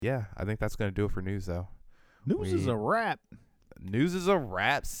yeah, I think that's going to do it for news, though. News is a wrap. News is a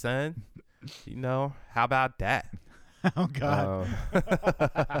wrap, son. How about that? Oh, God.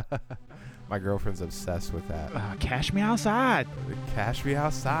 My girlfriend's obsessed with that. Cash me outside. Cash me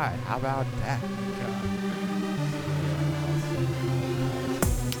outside. How about that?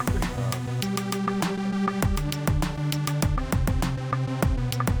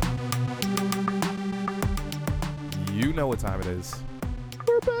 You know what time it is.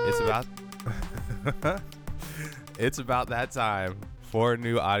 We're back. It's about that time for a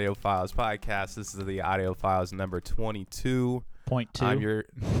new Audio Files podcast. This is the Audio Files number 22. Point two. I'm your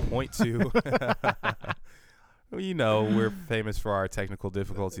point two. We're famous for our technical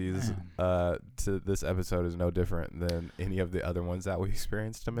difficulties. This episode is no different than any of the other ones that we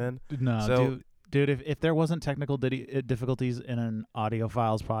experienced them in. No, dude, if there wasn't technical difficulties in an Audio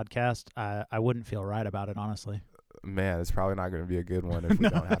Files podcast, I wouldn't feel right about it, honestly. Man, it's probably not going to be a good one if we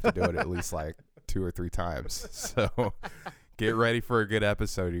don't have to do it at least like 2 or 3 times. So get ready for a good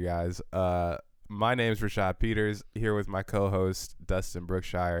episode, you guys. My name's Rashad Peters, here with my co-host, Dustin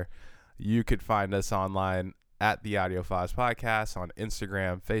Brookshire. You could find us online at the Audio Files Podcast on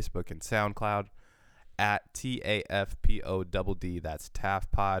Instagram, Facebook, and SoundCloud at TAFPODD. That's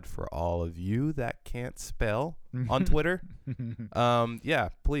TAFPod for all of you that can't spell on Twitter.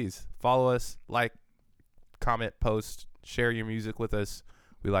 Please follow us, like, comment, post, share your music with us.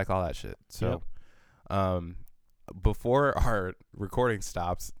 We like all that shit. So before our recording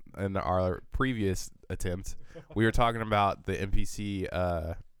stops in our previous attempt, we were talking about the MPC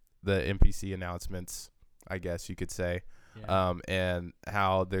announcements, I guess you could say. And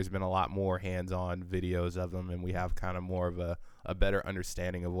how there's been a lot more hands-on videos of them, and we have kind of more of a better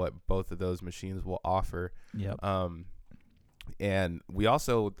understanding of what both of those machines will offer. And we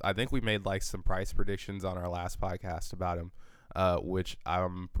also, I think we made like some price predictions on our last podcast about him, which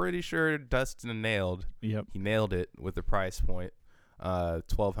I'm pretty sure Dustin nailed. He nailed it with the price point,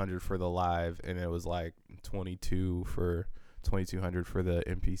 $1,200 for the live, and it was like $2,200 for the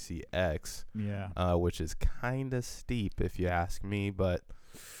MPC X. Which is kind of steep if you ask me, but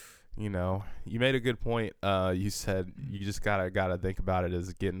you made a good point. You said you just gotta think about it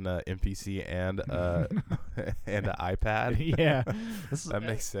as getting an MPC and and an iPad. That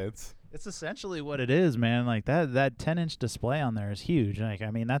makes sense. It's essentially what it is, man. Like that 10-inch display on there is huge. Like,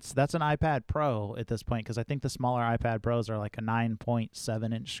 I mean, that's an iPad Pro at this point, because I think the smaller iPad Pros are like a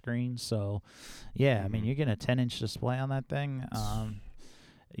 9.7-inch screen. So, I mean, you're getting a 10-inch display on that thing.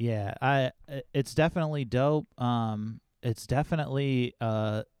 It's definitely dope. It's definitely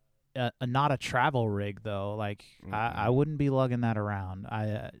not a travel rig though. Like I wouldn't be lugging that around.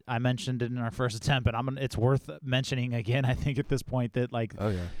 I mentioned it in our first attempt, but it's worth mentioning again. I think at this point that like,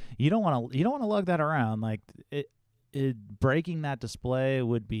 you don't want to lug that around. Like it breaking that display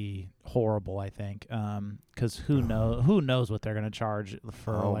would be horrible, I think. Because who knows what they're gonna charge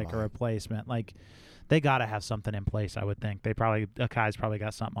for a replacement. Like they got to have something in place, I would think. Akai's probably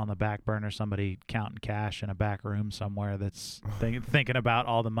got something on the back burner, somebody counting cash in a back room somewhere that's thinking about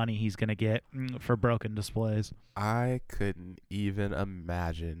all the money he's going to get for broken displays. I couldn't even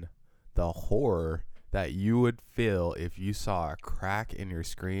imagine the horror that you would feel if you saw a crack in your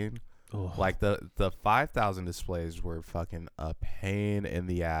screen. Ugh. Like the 5,000 displays were fucking a pain in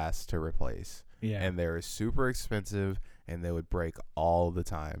the ass to replace. And they were super expensive, and they would break all the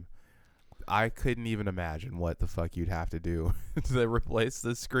time. I couldn't even imagine what the fuck you'd have to do to replace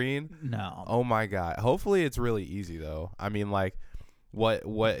the screen. No. Oh my God. Hopefully it's really easy though. I mean, like what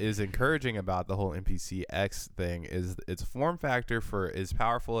is encouraging about the whole MPC X thing is its form factor, for as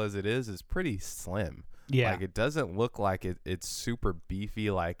powerful as it is pretty slim. Like it doesn't look like it's super beefy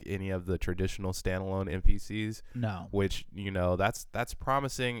like any of the traditional standalone MPCs. No. Which, that's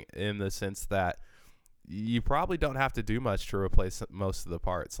promising in the sense that you probably don't have to do much to replace most of the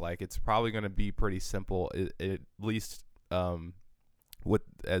parts. Like it's probably going to be pretty simple, at least with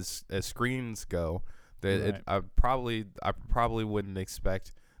as screens go. I probably wouldn't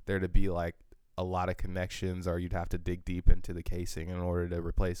expect there to be like a lot of connections, or you'd have to dig deep into the casing in order to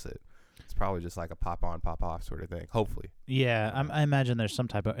replace it. It's probably just like a pop on, pop off sort of thing, hopefully. I imagine there's some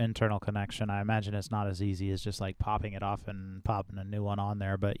type of internal connection. I imagine it's not as easy as just like popping it off and popping a new one on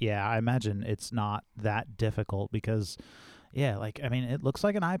there. But I imagine it's not that difficult because, like, I mean, it looks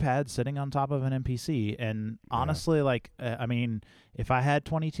like an iPad sitting on top of an MPC. And honestly, like, I mean, if I had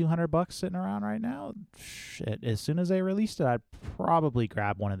 $2,200 sitting around right now, shit, as soon as they released it, I'd probably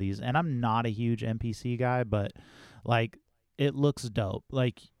grab one of these. And I'm not a huge MPC guy, but like, it looks dope.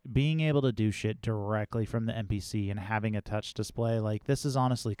 Like being able to do shit directly from the MPC and having a touch display, like this is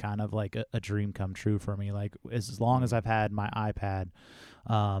honestly kind of like a dream come true for me. Like as long as I've had my iPad,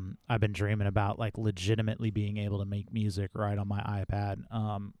 I've been dreaming about like legitimately being able to make music right on my iPad,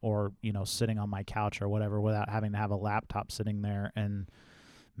 or sitting on my couch or whatever without having to have a laptop sitting there. And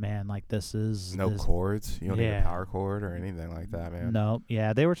man, like this chords. You don't need a yeah. power cord or anything like that, man. No,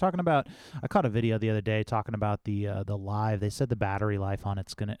 yeah, they were talking about. I caught a video the other day talking about the live. They said the battery life on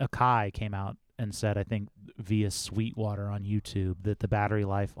it's gonna. Akai came out and said, I think via Sweetwater on YouTube, that the battery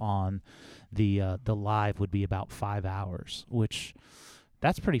life on the live would be about 5 hours, which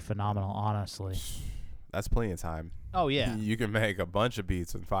that's pretty phenomenal, honestly. That's plenty of time. Oh yeah, you can make a bunch of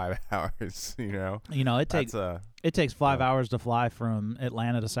beats in 5 hours. It takes 5 hours to fly from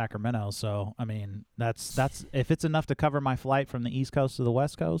Atlanta to Sacramento. So I mean, that's if it's enough to cover my flight from the East Coast to the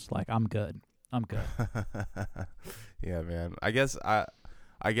West Coast, like I'm good. Yeah, man. I guess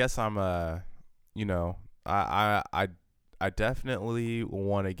I'm I definitely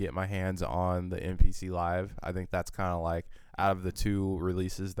want to get my hands on the MPC Live. I think that's kind of like, out of the two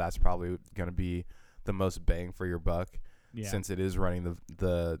releases, that's probably going to be the most bang for your buck, since it is running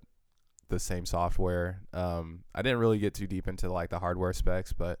the same software. I didn't really get too deep into like the hardware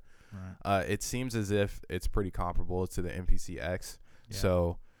specs, but it seems as if it's pretty comparable to the MPC X. Yeah.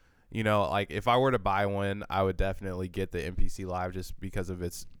 So, like if I were to buy one, I would definitely get the MPC Live just because of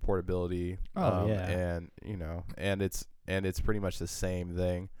its portability. And it's pretty much the same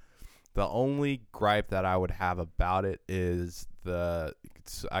thing. The only gripe that I would have about it is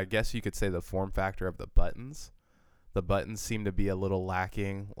I guess you could say the form factor of the buttons. The buttons seem to be a little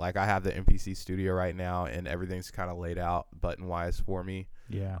lacking. Like I have the MPC Studio right now, and everything's kind of laid out button-wise for me.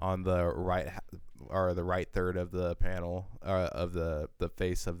 Yeah. On the right third of the panel, of the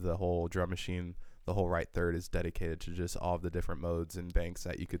face of the whole drum machine, the whole right third is dedicated to just all of the different modes and banks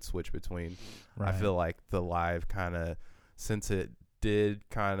that you could switch between. Right. I feel like the Live kind of, since it did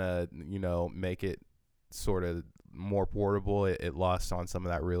kind of, make it sort of more portable, it lost on some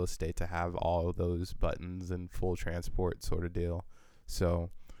of that real estate to have all of those buttons and full transport sort of deal. So,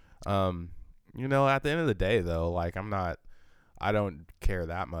 at the end of the day, though, like I don't care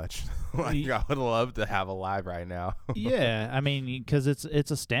that much. Like I would love to have a Live right now. Yeah, I mean, because it's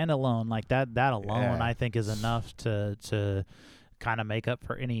a standalone. Like that alone, I think, is enough to kind of make up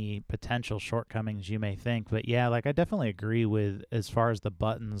for any potential shortcomings you may think. But yeah, like I definitely agree with as far as the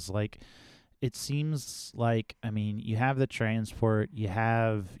buttons. Like it seems like, I mean, you have the transport, you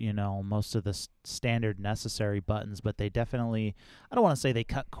have most of the standard necessary buttons, but they definitely, I don't want to say they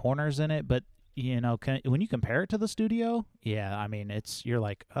cut corners in it, but when you compare it to the Studio, yeah, I mean, you're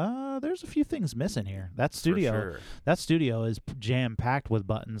like, there's a few things missing here. That Studio is jam packed with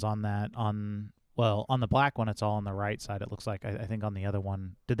buttons on that. On the black one, it's all on the right side. It looks like. I think on the other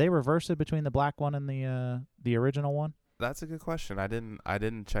one, did they reverse it between the black one and the original one? That's a good question. I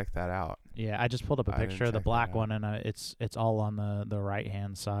didn't check that out. Yeah, I just pulled up a picture of the black one, and it's all on the right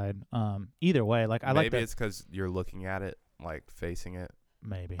hand side. Either way, like I like that. Maybe it's because you're looking at it, like facing it.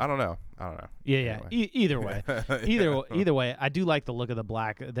 Maybe. I don't know. Yeah, anyway. Either way, either way, I do like the look of the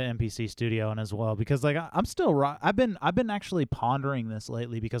MPC Studio, and as well because like I'm still I've been actually pondering this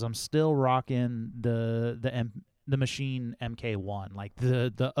lately because I'm still rocking the Machine MK1, like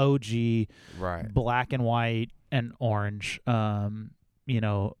the OG, black and white and orange,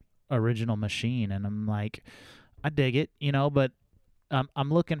 original machine, and I'm like, I dig it, but.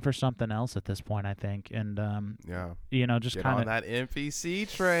 I'm looking for something else at this point, I think, and just get kind on that MPC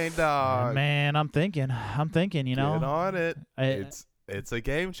train, dog. Man, I'm thinking, get on it. It's a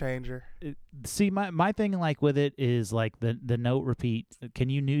game changer. See, my thing like with it is like the note repeat. Can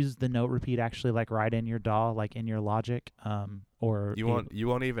you use the note repeat actually like right in your DAW, like in your Logic, or you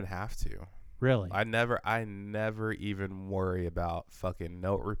won't even have to. Really? I never even worry about fucking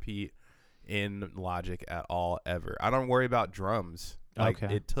note repeat in Logic at all ever. I don't worry about drums. Like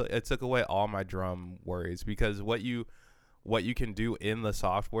it took away all my drum worries because what you can do in the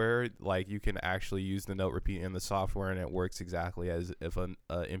software, like you can actually use the note repeat in the software and it works exactly as if an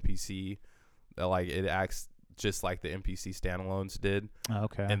MPC, like it acts just like the MPC standalones did.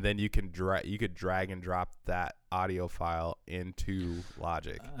 Okay. And then you could drag and drop that audio file into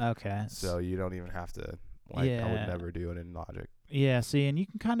Logic. Okay. So you don't even have to I would never do it in Logic. Yeah, see, and you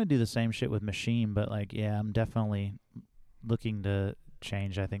can kind of do the same shit with Machine, but like, yeah, I'm definitely looking to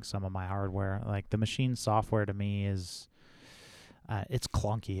change, I think, some of my hardware. Like the Machine software to me is it's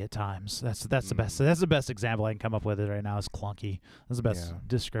clunky at times. That's the best. That's the best example I can come up with it right now is clunky. That's the best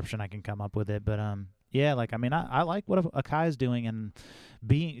description I can come up with it. But yeah, like I mean, I like what Akai is doing, and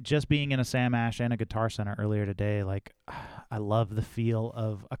being in a Sam Ash and a Guitar Center earlier today. Like, I love the feel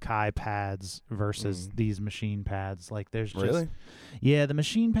of Akai pads versus these Machine pads. Like, there's just the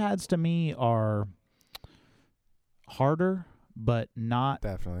Machine pads to me are harder, but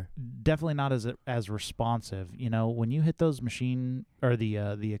definitely not as responsive. When you hit those machine or the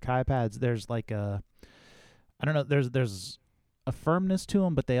Akai pads, there's like I don't know, there's a firmness to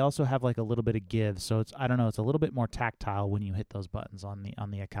them, but they also have like a little bit of give. So it's a little bit more tactile when you hit those buttons on the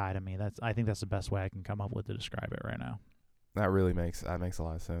Akai. To me, I think that's the best way I can come up with to describe it right now. That makes a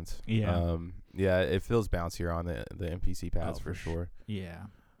lot of sense. Yeah. Yeah, it feels bouncier on the MPC pads for sure. Yeah.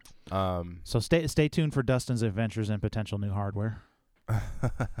 So stay tuned for Dustin's adventures and potential new hardware.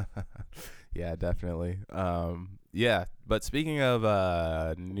 Yeah, definitely. Yeah, but speaking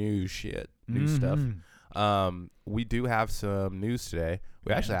of new stuff, we do have some news today.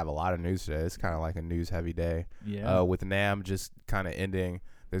 We actually have a lot of news today. It's kind of like a news heavy day. Yeah. With NAMM just kind of ending,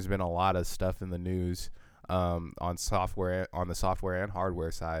 there's been a lot of stuff in the news on the software and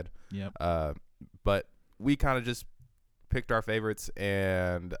hardware side. Yep. But we kind of just picked our favorites,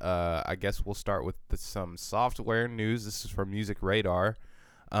 and I guess we'll start with some software news. This is from Music Radar.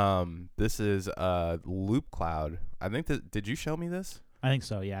 This is Loop Cloud. I think did you show me this? I think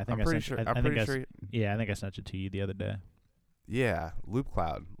so. Yeah, I'm pretty sure. Yeah, I think I sent it to you the other day. Yeah, Loop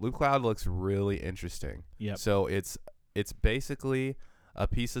Cloud. Loop Cloud looks really interesting. Yep. So it's basically a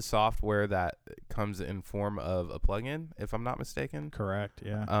piece of software that comes in form of a plugin, if I'm not mistaken. Correct.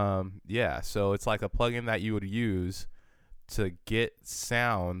 Yeah. Yeah. So it's like a plugin that you would use to get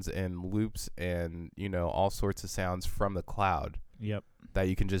sounds and loops and all sorts of sounds from the cloud. Yep. That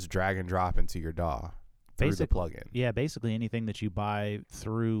you can just drag and drop into your DAW. Through the plugin. Yeah, basically anything that you buy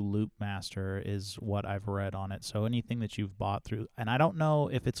through Loopmaster is what I've read on it. So anything that you've bought through, and I don't know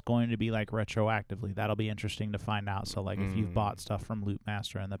if it's going to be like retroactively. That'll be interesting to find out. So like if you've bought stuff from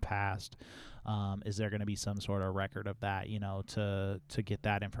Loopmaster in the past, is there going to be some sort of record of that, to get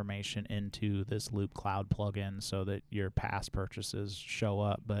that information into this Loop Cloud plugin so that your past purchases show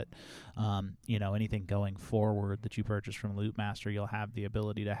up. But, anything going forward that you purchase from Loopmaster, you'll have the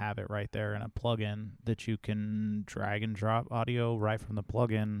ability to have it right there in a plugin that you can drag and drop audio right from the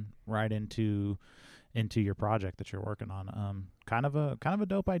plugin right into your project that you're working on. Kind of a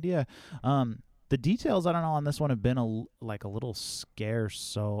dope idea. The details, I don't know, on this one have been a little scarce,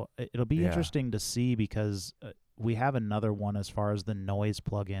 so it'll be interesting to see because we have another one as far as the noise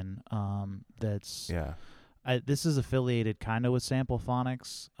plugin. This is affiliated kind of with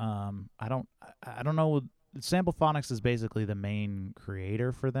Samplephonics. I don't know. Samplephonics is basically the main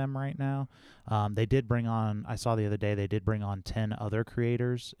creator for them right now. They did bring on, I saw the other day, 10 other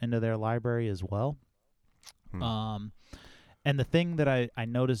creators into their library as well. And the thing that I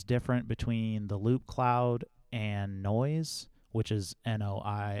noticed different between the Loop Cloud and Noise, which is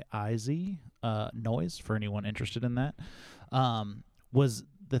Noiz, Noise, for anyone interested in that, was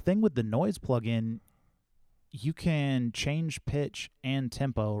the thing with the Noise plugin, you can change pitch and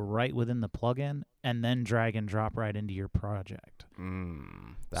tempo right within the plugin and then drag and drop right into your project.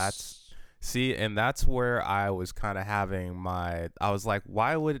 That's where I was kind of having I was like,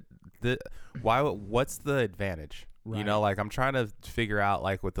 what's the advantage? Right. Like I'm trying to figure out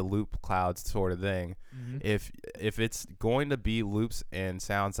like with the Loop Clouds sort of thing, if it's going to be loops and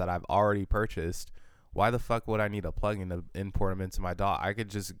sounds that I've already purchased, why the fuck would I need a plugin to import them into my DAW? I could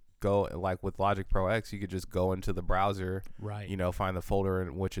just go, like with Logic Pro X, you could just go into the browser, right? Find the folder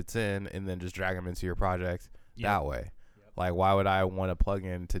in which it's in, and then just drag them into your project that way. Like, why would I want a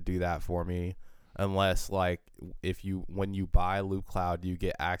plugin to do that for me? Unless like when you buy Loop Cloud, you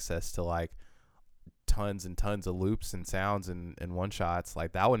get access to like tons and tons of loops and sounds and one shots.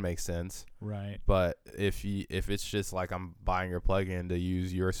 Like that would make sense, right? But if it's just like I'm buying your plugin to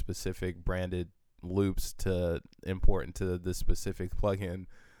use your specific branded loops to import into the specific plugin,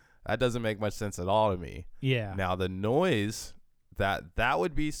 that doesn't make much sense at all to me. Yeah. Now the noise, that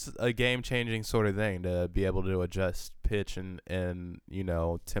would be a game changing sort of thing, to be able to adjust pitch and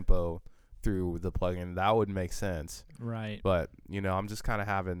tempo through the plugin. That would make sense, right? But I'm just kind of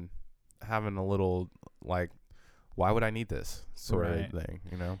having a little like, why would I need this sort of thing,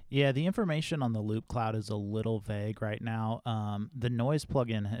 Yeah, the information on the Loop Cloud is a little vague right now. The noise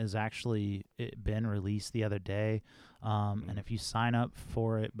plugin has actually been released the other day, and if you sign up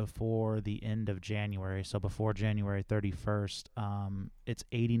for it before the end of January, so before January 31st, it's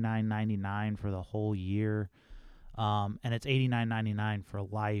 $89.99 for the whole year, and it's $89.99 for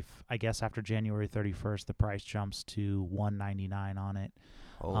life. I guess after January 31st, the price jumps to $199 on it.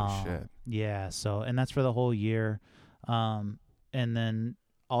 Holy shit. Yeah, so, and that's for the whole year. And then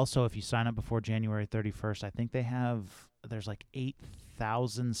also, if you sign up before January 31st, I think there's like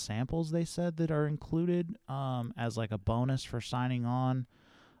 8,000 samples they said that are included as like a bonus for signing on.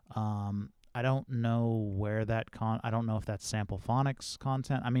 I don't know where that I don't know if that's Samplephonics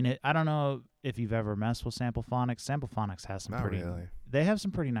content. I mean, I don't know if you've ever messed with Samplephonics. Samplephonics has some Not really. They have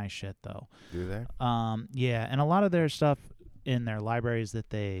some pretty nice shit though. Do they? Yeah, and a lot of their stuff in their libraries that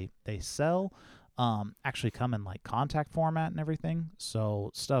they sell actually come in like contact format and everything. So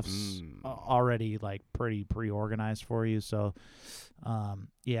stuff's already like pretty pre-organized for you. So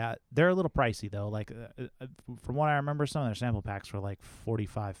yeah, they're a little pricey though. Like from what I remember, some of their sample packs were like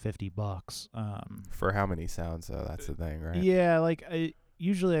 $45-$50. For how many sounds though? That's the thing, right? Yeah, like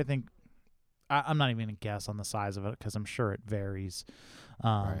usually I think I'm not even gonna guess on the size of it because I'm sure it varies.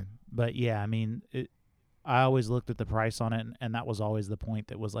 Right. But yeah, I mean, I always looked at the price on it, and that was always the point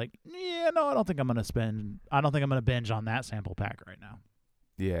that was like, yeah, no, I don't think I'm gonna binge on that sample pack right now.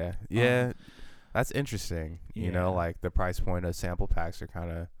 Yeah, that's interesting. Yeah. You know, like the price point of sample packs are kind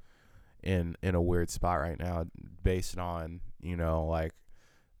of in a weird spot right now, based on, you know, like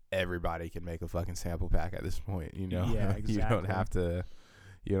everybody can make a fucking sample pack at this point. You know, Yeah, exactly.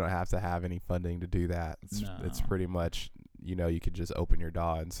 You don't have to have any funding to do that. It's pretty much, you know, you could just open your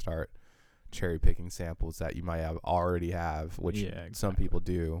DAW and start cherry picking samples that you might already have, which some people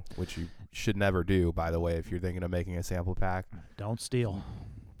do, which you should never do, by the way. If you're thinking of making a sample pack, don't steal.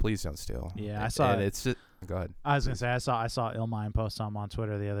 Please don't steal. Yeah, I saw and it's just, go ahead. I was gonna say I saw Illmind post some on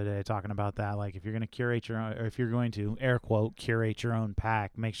Twitter the other day talking about that. Like, if you're gonna curate your own, or if you're going to air quote curate your own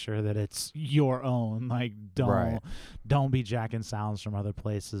pack, make sure that it's your own. Like, don't be jacking sounds from other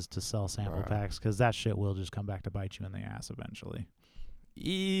places to sell sample packs, because that shit will just come back to bite you in the ass eventually.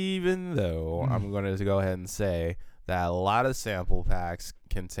 Even though I'm going to go ahead and say that a lot of sample packs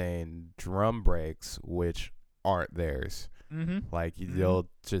contain drum breaks which aren't theirs. Like, they'll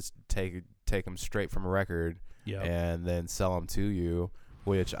just take them straight from a record and then sell them to you,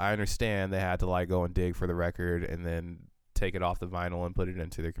 which I understand they had to like go and dig for the record and then take it off the vinyl and put it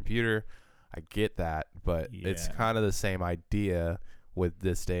into their computer. I get that, but it's kind of the same idea with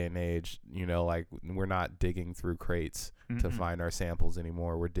this day and age. You know, like, we're not digging through crates to find our samples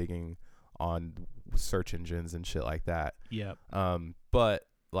anymore. We're digging on search engines and shit like that. Yep. But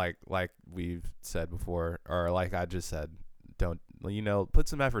like we've said before, or like I just said, don't, you know, put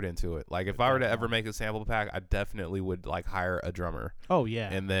some effort into it. Like, if I were to ever make a sample pack, I definitely would like hire a drummer. Oh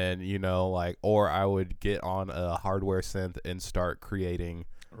yeah. And then, you know, like, or I would get on a hardware synth and start creating,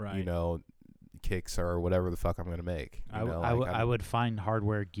 you know, kicks or whatever the fuck I'm gonna make. I would find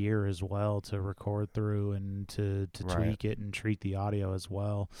hardware gear as well to record through and to tweak it and treat the audio as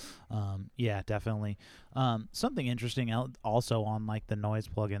well. Yeah, definitely. Something interesting also on like the noise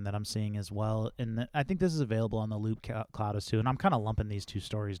plugin that I'm seeing as well, and I think this is available on the Loop Cloud too. And I'm kind of lumping these two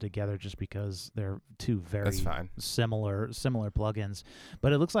stories together just because they're two very similar plugins.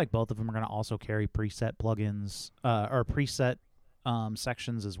 But it looks like both of them are going to also carry preset plugins or preset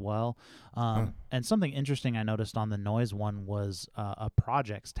sections as well. And something interesting I noticed on the noise one was a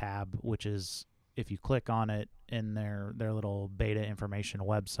projects tab, which is, if you click on it in their little beta information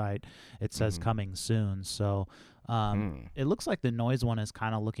website, it says coming soon. So it looks like the noise one is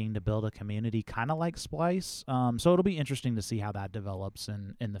kind of looking to build a community, kind of like Splice. So it'll be interesting to see how that develops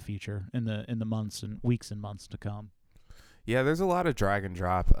in the future, in the months and weeks and months to come. Yeah, there's a lot of drag and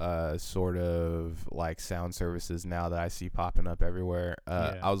drop sort of like sound services now that I see popping up everywhere.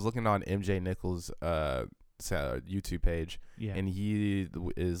 I was looking on MJ Nichols' YouTube page, and he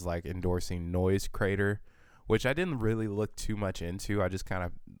is like endorsing Noise Crater, which I didn't really look too much into. I just kind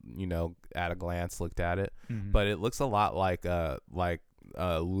of, you know, at a glance looked at it, but it looks a lot like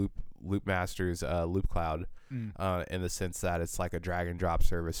Loopmaster's Loop Cloud. In the sense that it's like a drag and drop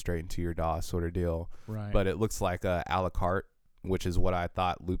service straight into your DAW sort of deal. Right. But it looks like a la carte, which is what I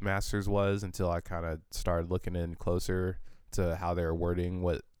thought Loopmasters was until I kind of started looking in closer to how they're wording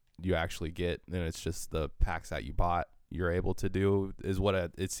what you actually get. And it's just the packs that you bought you're able to do is what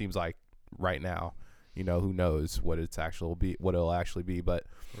it seems like right now. You know, who knows what it'll actually be. But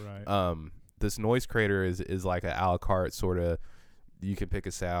this Noise Crater is like a la carte sort of. You can pick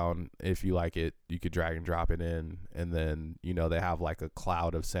a sound. If you like it, you could drag and drop it in, and then, you know, they have like a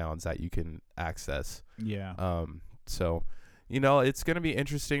cloud of sounds that you can access. Yeah. So, you know, it's going to be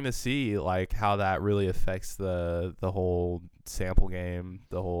interesting to see like how that really affects the whole sample game,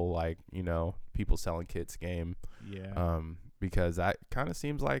 the whole, like, you know, people selling kits game. Yeah. Because that kind of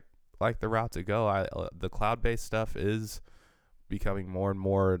seems like the route to go. The cloud-based stuff is becoming more and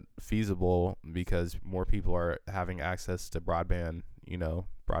more feasible because more people are having access to broadband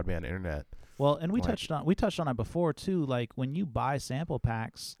internet. Well, and we touched on it before too. Like, when you buy sample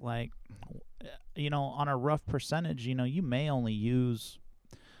packs, like, you know, on a rough percentage, you know, you may only use,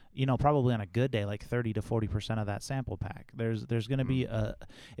 probably on a good day, like 30 to 40% of that sample pack. There's going to be at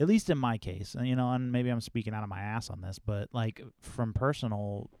least in my case, and maybe I'm speaking out of my ass on this, but like from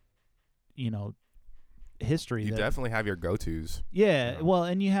personal, history. You definitely have your go-tos. Yeah, well,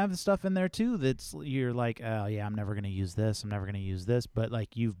 and you have the stuff in there too you're like, oh yeah, I'm never going to use this, but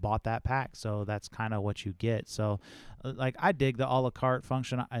like you've bought that pack, so that's kind of what you get. So like I dig the a la carte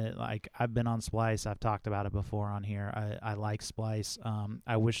function. I've been on Splice. I've talked about it before on here. I like Splice.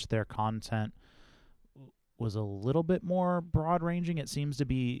 I wish their content was a little bit more broad ranging. It seems to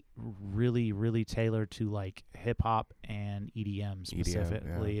be really, really tailored to like hip hop and EDM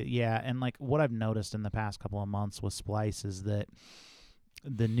specifically. Yeah. And like what I've noticed in the past couple of months with Splice is that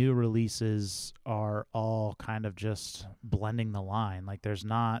the new releases are all kind of just blending the line. Like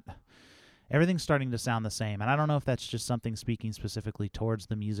everything's starting to sound the same. And I don't know if that's just something speaking specifically towards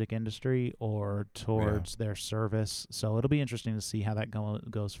the music industry or towards their service. So it'll be interesting to see how that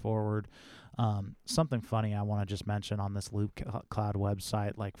goes forward. Something funny I want to just mention on this Loop Cloud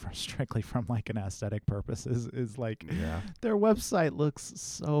website, like strictly from like an aesthetic purpose, is like their website looks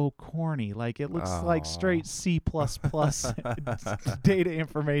so corny. Like it looks like straight C++ data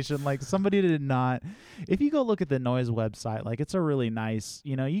information. Like somebody did not. If you go look at the Noise website, like it's a really nice.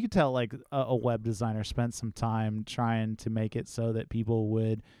 You can tell like a web designer spent some time trying to make it so that people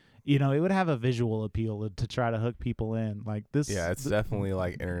would. It would have a visual appeal to try to hook people in like this. Yeah, it's definitely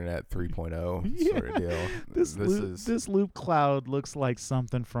like Internet 3.0 sort of deal. This Loop Cloud looks like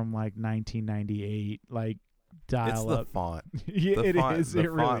something from like 1998, like dial it's up. The font. Yeah, the it font, is. The it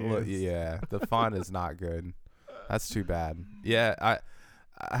font really is. Yeah, the font is not good. That's too bad. Yeah,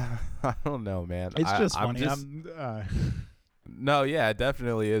 I don't know, man. It's just funny. No, yeah, it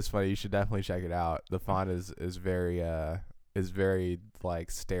definitely is funny. You should definitely check it out. The font is very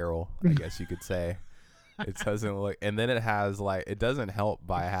like sterile, I guess you could say. It doesn't look, and then it has like, it doesn't help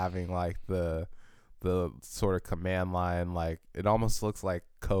by having like the sort of command line, like it almost looks like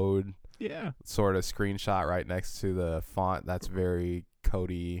code sort of screenshot right next to the font. That's very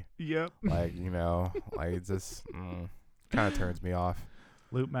codey. Yep. Like like it just kind of turns me off.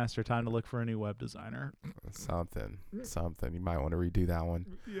 Loopmaster, time to look for a new web designer. Something you might want to redo that one.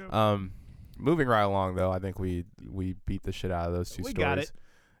 Yep. Moving right along, though, I think we beat the shit out of those two stories. We got it.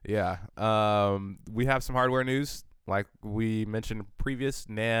 Yeah. We have some hardware news. Like we mentioned previous,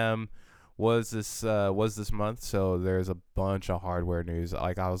 NAMM was this month, so there's a bunch of hardware news.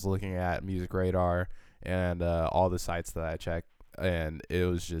 Like I was looking at Music Radar and all the sites that I checked, and it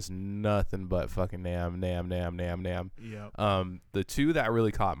was just nothing but fucking NAMM. Yep. The two that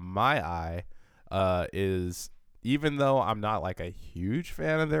really caught my eye is, even though I'm not like a huge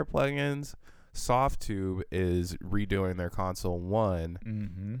fan of their plugins, Softtube is redoing their Console 1.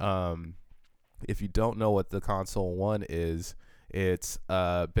 Mm-hmm. If you don't know what the Console 1 is, it's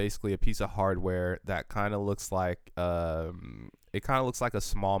basically a piece of hardware that kind of looks like a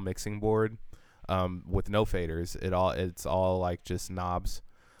small mixing board with no faders. It's all like just knobs.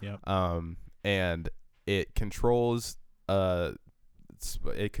 Yep. And it controls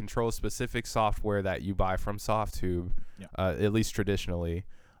specific software that you buy from Softtube, at least traditionally,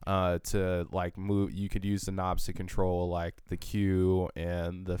 to like move. You could use the knobs to control like the Q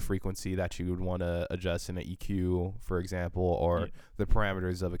and the frequency that you would want to adjust in an EQ, for example, or the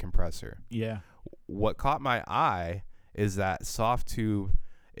parameters of a compressor. Yeah. What caught my eye is that Softtube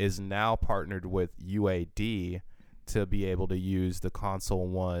is now partnered with UAD to be able to use the Console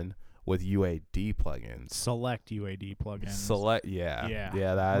 1 with UAD plugins. Select UAD plugins.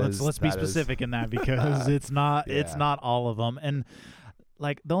 Let's be specific in that, because it's not all of them. And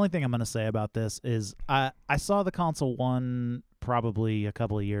like the only thing I'm going to say about this is I saw the Console 1 probably a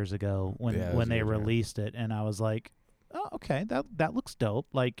couple of years ago when they released it, and I was like, oh, okay, that looks dope.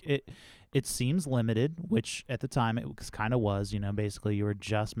 Like it seems limited, which at the time it kind of was. Basically you were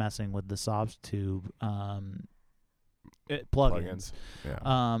just messing with the Softtube plugins.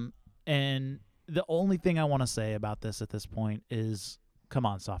 Yeah. And the only thing I want to say about this at this point is, come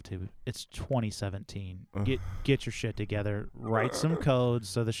on, Softtube. It's 2017. Get your shit together. Write some codes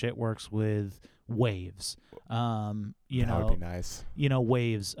so the shit works with Waves. That would be nice.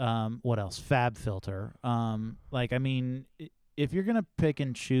 Waves. What else? FabFilter. If you're gonna pick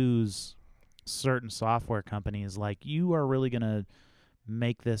and choose certain software companies, like you are really gonna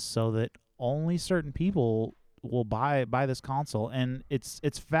make this so that only certain people will buy this console. And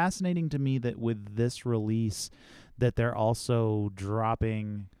it's fascinating to me that with this release that they're also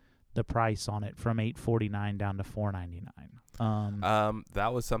dropping the price on it from $849 down to $499.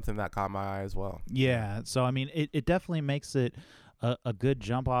 That was something that caught my eye as well. Yeah, so I mean it definitely makes it a good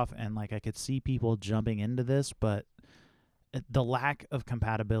jump off, and like I could see people jumping into this, but the lack of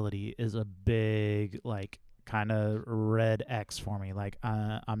compatibility is a big like kind of red X for me. Like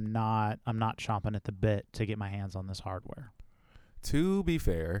I'm not chomping at the bit to get my hands on this hardware. To be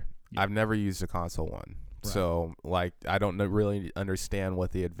fair, Yeah. I've never used a console one. Right. So, like, I don't really understand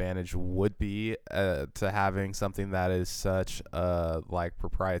what the advantage would be to having something that is such a, like,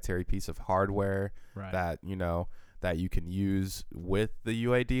 proprietary piece of hardware Right. that, that you can use with the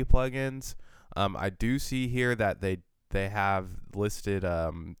UAD plugins. I do see here that they have listed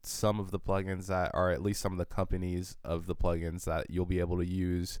some of the plugins that are at least some of the companies of the plugins that you'll be able to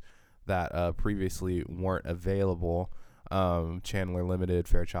use that previously weren't available. Chandler Limited,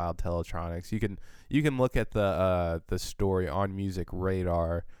 Fairchild Teletronics. You can look at the story on Music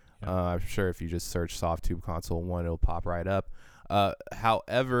Radar. Yeah. I'm sure if you just search Softtube Console 1, it'll pop right up.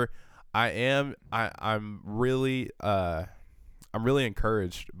 However, I'm really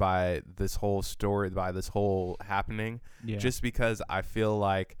encouraged by this whole story, by this whole happening, Yeah. just because I feel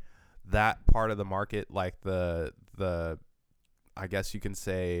like that part of the market, like the I guess you can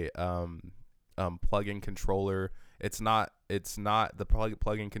say plug-in controller. It's not the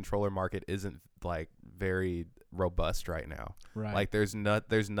plug-in controller market isn't like very robust right now. Right. Like there's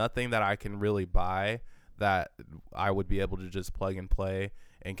nothing that I can really buy that I would be able to just plug and play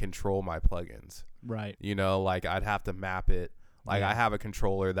and control my plugins. Right. Like I'd have to map it. Like Yeah. I have a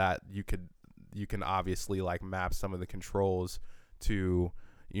controller that you can obviously like map some of the controls to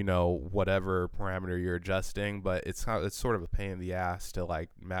whatever parameter you're adjusting, but it's sort of a pain in the ass to like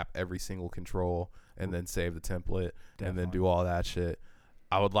map every single control and then save the template and then do all that shit.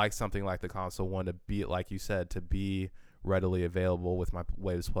 I would like something like the console one to be, like you said, to be readily available with my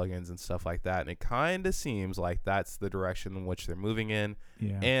Waves plugins and stuff like that. And it kind of seems like that's the direction in which they're moving in.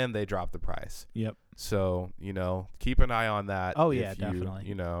 Yeah. And they dropped the price. Yep. So, keep an eye on that. Oh yeah,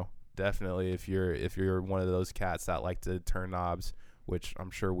 definitely. Definitely if you're one of those cats that like to turn knobs, which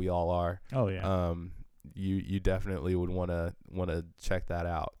I'm sure we all are. Oh yeah. You definitely would want to check that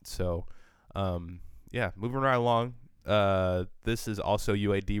out. So, yeah, moving right along. This is also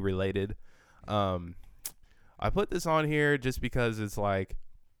UAD related. I put this on here just because it's like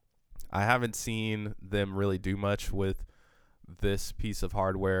I haven't seen them really do much with this piece of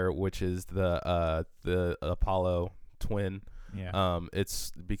hardware, which is the Apollo Twin. Yeah.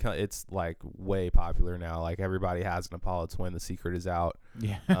 It's like way popular now. Like everybody has an Apollo Twin. The secret is out.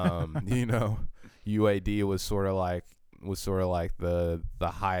 Yeah. UAD was sort of like the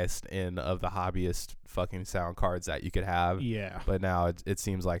highest end of the hobbyist fucking sound cards that you could have. Yeah. But now it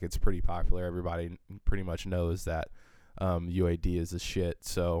seems like it's pretty popular. Everybody pretty much knows that UAD is the shit.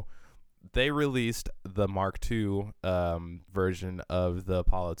 So they released the Mark II version of the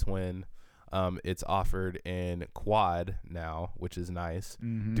Apollo Twin. It's offered in quad now, which is nice.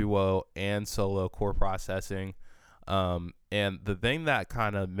 Mm-hmm. Duo and solo core processing. And the thing that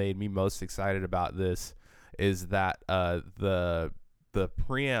kind of made me most excited about this is that the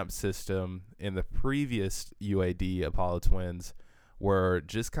preamp system in the previous UAD Apollo Twins were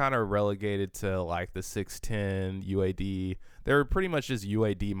just kind of relegated to like the 610 UAD. They were pretty much just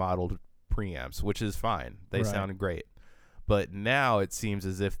UAD modeled preamps, which is fine. They sounded great. But now it seems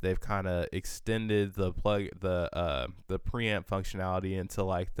as if they've kind of extended the preamp functionality into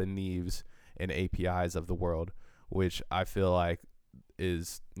like the Neves and APIs of the world, which I feel like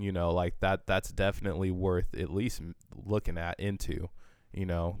is like that's definitely worth at least looking into.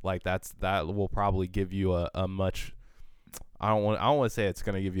 Like that will probably give you a much. I don't want to say it's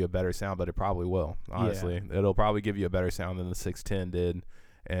going to give you a better sound, but it probably will. Honestly, it'll probably give you a better sound than the 610 did,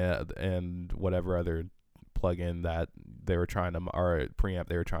 and whatever other plugin that they were trying to, or preamp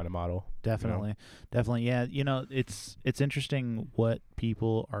they were trying to model. Definitely. Yeah. It's interesting what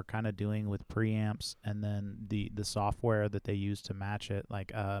people are kind of doing with preamps and then the software that they use to match it.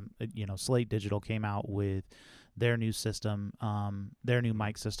 Like, Slate Digital came out with their new system, their new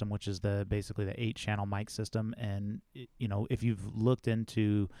mic system, which is basically the 8-channel mic system. And if you've looked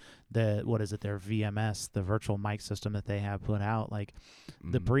into their VMS, the virtual mic system that they have put out, like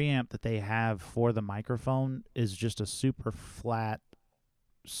the preamp that they have for the microphone is just a super flat,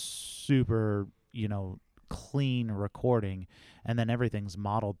 super clean recording, and then everything's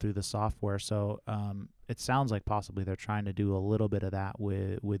modeled through the software. So it sounds like possibly they're trying to do a little bit of that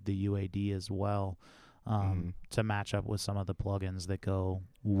with the UAD as well. To match up with some of the plugins that go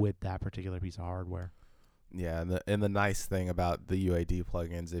with that particular piece of hardware. Yeah, and the nice thing about the UAD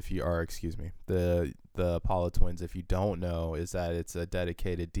plugins, the Apollo Twins, if you don't know, is that it's a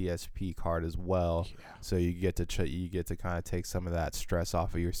dedicated DSP card as well. Yeah. So you get to kind of take some of that stress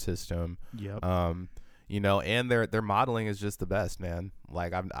off of your system. Yep. And their modeling is just the best, man.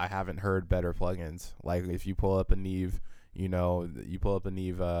 Like I haven't heard better plugins. Like if you pull up a Neve, You know, you pull up a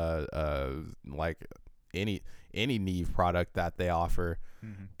Neve, like any Neve product that they offer,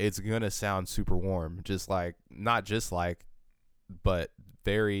 it's gonna sound super warm, not just like, but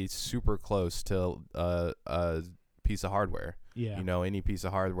very super close to a piece of hardware. Yeah. You know, any piece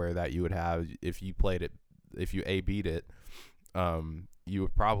of hardware that you would have if you played it, if you A/B'd it, you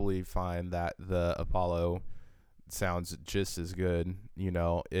would probably find that the Apollo sounds just as good, you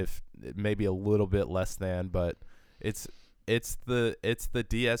know, if maybe a little bit less than, but it's the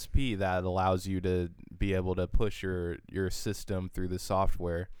DSP that allows you to be able to push your system through the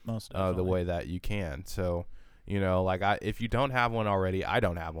software the way that you can. So, you know, like if you don't have one already, I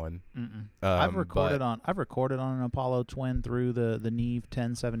don't have one. I've recorded on an Apollo Twin through the Neve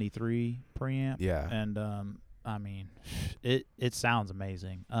 1073 preamp. Yeah. And I mean, it sounds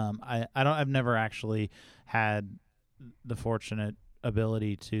amazing. I've never actually had the fortunate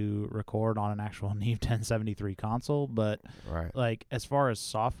ability to record on an actual Neve 1073 console, but like as far as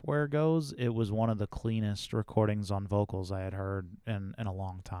software goes, it was one of the cleanest recordings on vocals I had heard in a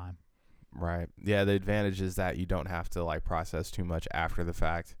long time. Right. Yeah, the advantage is that you don't have to like process too much after the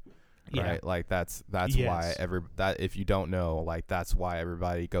fact. Right? Yeah. Like that's why if you don't know, like that's why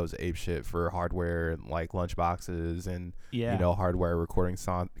everybody goes apeshit for hardware and like lunch boxes and you know, hardware recording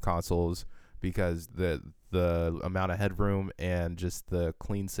consoles, because the amount of headroom and just the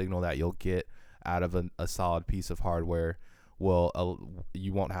clean signal that you'll get out of a solid piece of hardware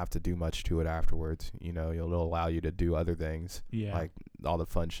you won't have to do much to it afterwards. You know, it'll allow you to do other things, like all the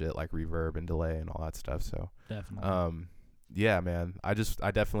fun shit like reverb and delay and all that stuff. So definitely. Yeah, man. I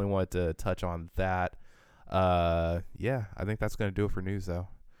definitely wanted to touch on that. Yeah, I think that's gonna do it for news, though.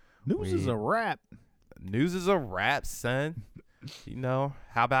 News is a wrap. News is a wrap, son. You know,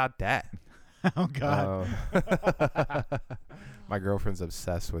 how about that? Oh God. My girlfriend's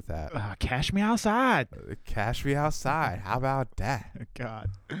obsessed with that. Cash me outside. Cash me outside. How about that? God.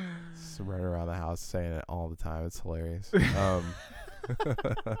 Just running around the house saying it all the time. It's hilarious.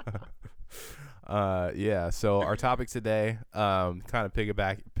 Yeah, so our topic today, kind of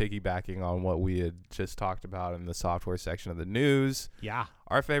piggybacking on what we had just talked about in the software section of the news. Yeah.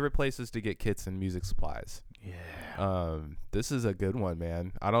 Our favorite places to get kits and music supplies. Yeah. This is a good one,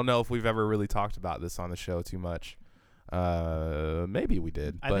 man. I don't know if we've ever really talked about this on the show too much. Maybe we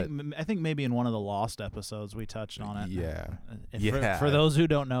did. I think maybe in one of the lost episodes we touched on it. Yeah. For those who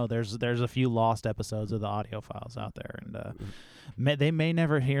don't know, there's a few lost episodes of the audio files out there, and they may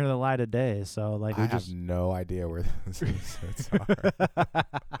never hear the light of day. So like I have no idea where those episodes are.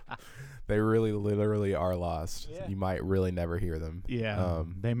 They really literally are lost. Yeah. You might really never hear them. Yeah.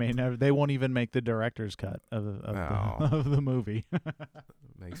 They may never. They won't even make the director's cut of the movie.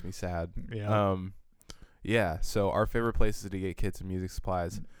 Makes me sad. Yeah. Yeah, so our favorite places to get kits and music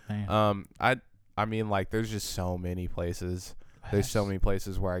supplies. Man. I mean, like, there's just so many places. There's so many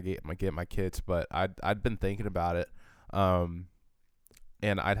places where I get my kits, but I'd been thinking about it, and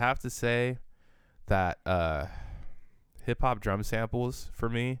I'd have to say that hip hop drum samples for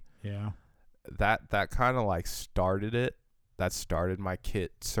me. Yeah. That kind of like started it. That started my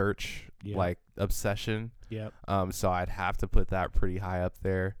kit search like obsession. Yep. So I'd have to put that pretty high up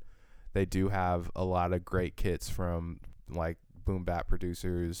there. They do have a lot of great kits from like boom bap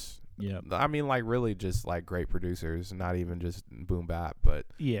producers. Yeah. I mean, like really just like great producers, not even just boom bap, but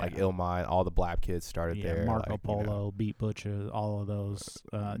like Illmind, all the Blap kids started there. Marco like, Polo, you know. Beat Butcher, all of those,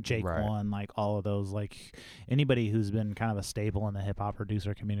 Jake One, like all of those, like anybody who's been kind of a staple in the hip hop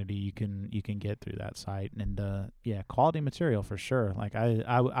producer community, you can get through that site, and quality material for sure. Like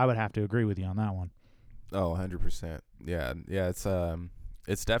I would have to agree with you on that one. Oh, 100%. Yeah.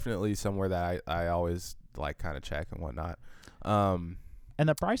 It's definitely somewhere that I always like kind of check and whatnot. And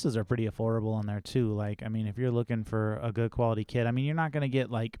the prices are pretty affordable in there too. Like, I mean, if you're looking for a good quality kit, I mean, you're not going to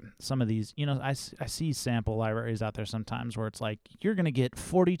get like some of these, you know, I see sample libraries out there sometimes where it's like, you're going to get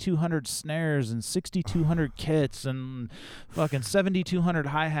 4,200 snares and 6,200 kits and fucking 7,200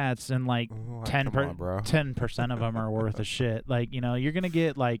 hi-hats and like 10% of them are worth of shit. Like, you know, you're going to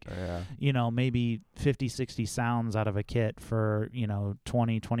get like, you know, maybe 50, 60 sounds out of a kit for, you know,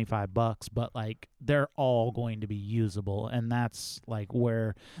 $20, $25, but like they're all going to be usable. And that's like where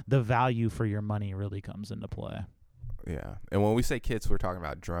the value for your money really comes into play. Yeah. And when we say kits, we're talking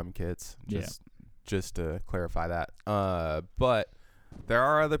about drum kits, just to clarify that. But there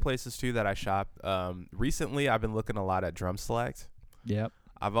are other places too that I shop. Recently I've been looking a lot at Drum Select. Yep.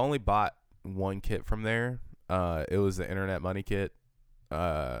 I've only bought one kit from there. It was the Internet Money kit.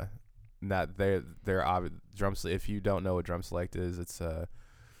 That they're Drum Select. If you don't know what Drum Select is, it's a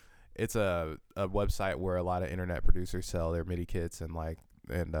website where a lot of internet producers sell their MIDI kits, and like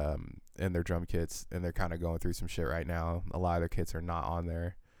and their drum kits, and they're kind of going through some shit right now. A lot of their kits are not on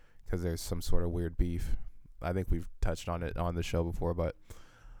there because there's some sort of weird beef. I think we've touched on it on the show before, but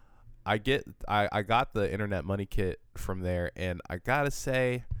I got the Internet Money Kit from there, and I gotta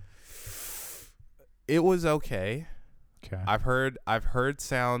say, it was okay. Okay. I've heard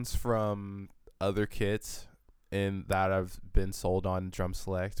sounds from other kits in that have been sold on Drum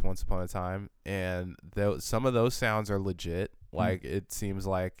Select once upon a time, and some of those sounds are legit. Like it seems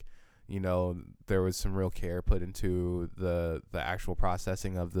like, there was some real care put into the actual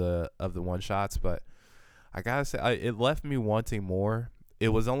processing of the one shots, but I gotta say, it left me wanting more. It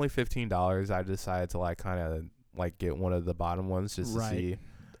was only $15. I decided to kind of get one of the bottom ones just to see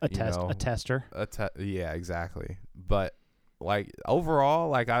a tester. Yeah, exactly. But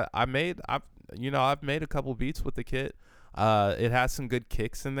overall, I've made a couple beats with the kit. It has some good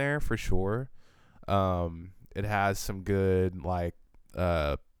kicks in there for sure. It has some good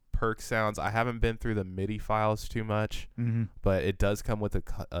perk sounds. I haven't been through the MIDI files too much, but it does come with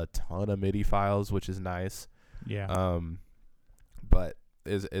a ton of MIDI files, which is nice. Yeah. But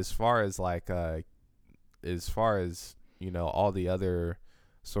as far as all the other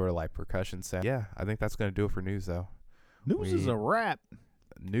sort of percussion sound, yeah, I think that's gonna do it for news though. News is a wrap.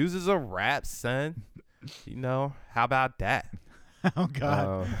 News is a wrap, son. How about that? Oh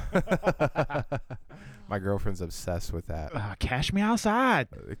God. My girlfriend's obsessed with that. Cash me outside.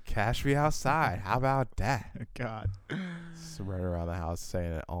 Cash me outside. How about that? God. Just running around the house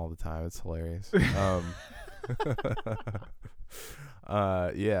saying it all the time. It's hilarious.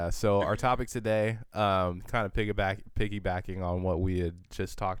 Yeah. So our topic today, kind of piggybacking on what we had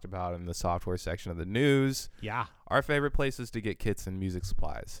just talked about in the software section of the news. Yeah. Our favorite places to get kits and music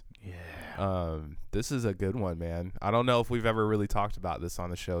supplies. Yeah. This is a good one, man. I don't know if we've ever really talked about this on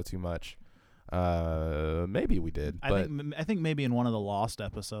the show too much. Maybe we did. I think maybe in one of the lost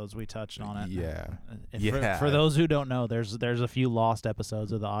episodes we touched on it. Yeah. And for those who don't know, there's a few lost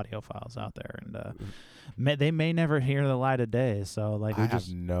episodes of the audio files out there, and they may never hear the light of day. So I have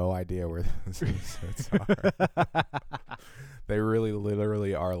no idea where those episodes are. They really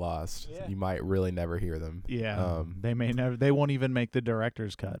literally are lost. Yeah. You might really never hear them. Yeah. They may never. They won't even make the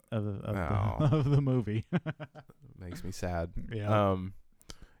director's cut of the movie. Makes me sad. Yeah.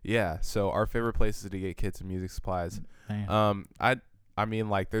 Yeah, so our favorite places to get kits and music supplies. Man. I mean,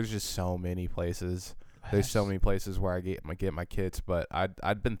 there's just so many places. There's so many places where I get my kits, but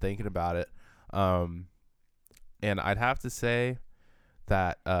I'd been thinking about it, and I'd have to say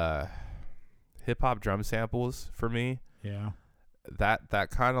that hip hop drum samples for me. Yeah. That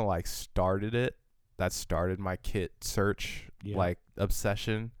kind of started it. That started my kit search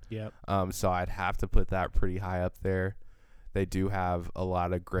obsession. Yep. So I'd have to put that pretty high up there. They do have a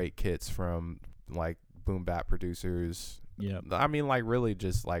lot of great kits from boom bap producers. Yeah. I mean really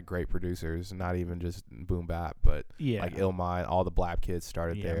just great producers, not even just boom bap, but Illmind, all the Blap kids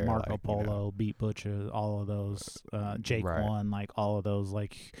started there. Marco Polo, Beat Butcher, all of those, Jake One, all of those,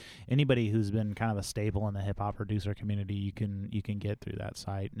 anybody who's been kind of a staple in the hip hop producer community, you can get through that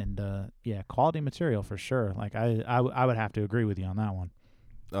site, and quality material for sure. I would have to agree with you on that one.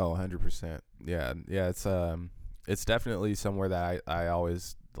 Oh, 100%. Yeah, it's definitely somewhere that I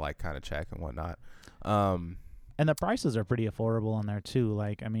always kind of check and whatnot. And the prices are pretty affordable in there too.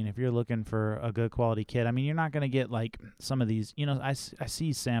 If you're looking for a good quality kit, you're not going to get some of these, I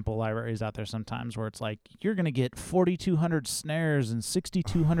see sample libraries out there sometimes where it's you're going to get 4,200 snares and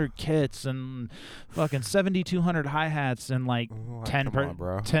 6,200 kits and fucking 7,200 hi-hats and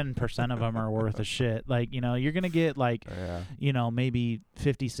 10% of them are worth of shit. You're going to get maybe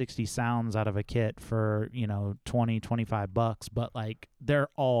 50, 60 sounds out of a kit for, $20, $25, but they're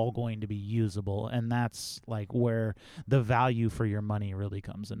all going to be usable. And that's where the value for your money really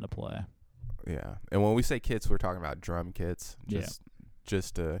comes into play. Yeah. And when we say kits, we're talking about drum kits,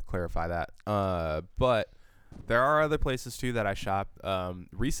 just to clarify that. But there are other places too that I shop.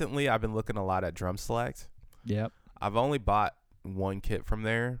 Recently I've been looking a lot at Drum Select. Yep. I've only bought one kit from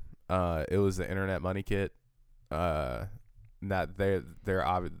there. It was the Internet Money Kit. That they're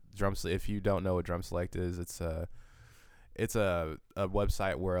Drum Select. If you don't know what Drum Select is, it's a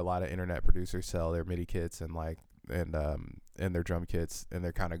website where a lot of internet producers sell their MIDI kits and their drum kits, and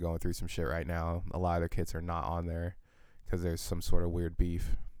they're kind of going through some shit right now. A lot of their kits are not on there because there's some sort of weird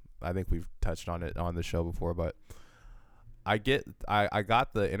beef. I think we've touched on it on the show before, but I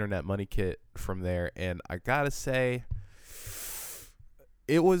got the Internet Money Kit from there, and I gotta say,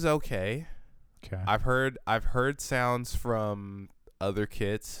 it was okay. Okay. I've heard sounds from other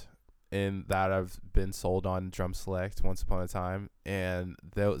kits and that have been sold on Drum Select once upon a time, and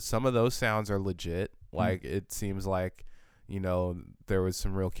some of those sounds are legit. It seems like, there was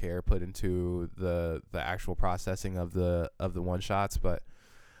some real care put into the actual processing of the one shots, but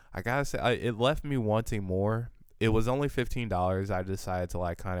I gotta say, it left me wanting more. It was only $15. I decided to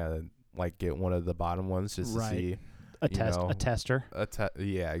like kind of like get one of the bottom ones just to see a tester.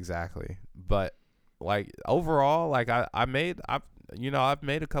 Yeah, exactly. But like overall, like I've made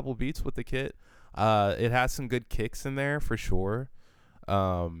a couple beats with the kit. It has some good kicks in there for sure.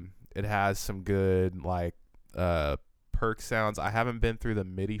 It has some good like perk sounds. I haven't been through the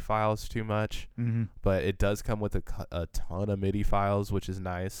MIDI files too much, but it does come with a ton of MIDI files, which is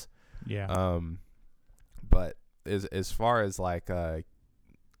nice. Yeah. But as far as like all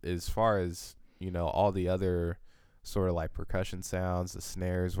the other sort of like percussion sounds, the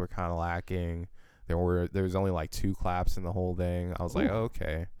snares were kind of lacking. There was only like 2 claps in the whole thing. I was like,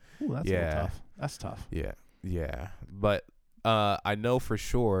 okay. Ooh, that's a little tough. That's tough. Yeah. But I know for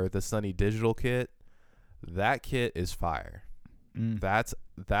sure the Sunny Digital kit, that kit is fire. That's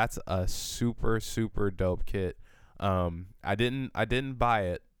a super, super dope kit. I didn't buy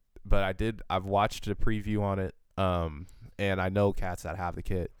it, but I've watched a preview on it. And I know cats that have the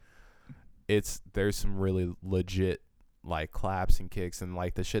kit. There's some really legit like claps and kicks and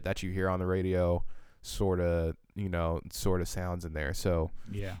like the shit that you hear on the radio sort of sounds in there. So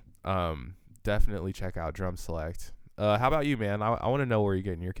yeah. Definitely check out Drum Select. How about you, man? I want to know where you're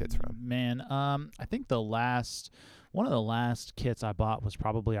getting your kits from. Man, I think one of the last kits I bought was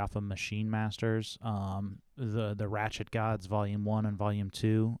probably off of Machine Masters. The Ratchet Gods Volume 1 and Volume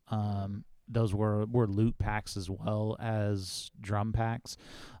 2. Those were loop packs as well as drum packs.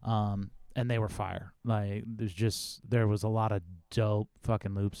 And they were fire. Like there was a lot of dope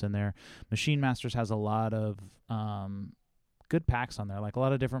fucking loops in there. Machine Masters has a lot of good packs on there, like a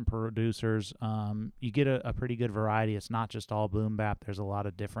lot of different producers. You get a pretty good variety. It's not just all boom bap. There's a lot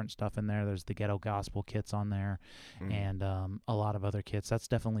of different stuff in there. There's the ghetto gospel kits on there, and a lot of other kits. That's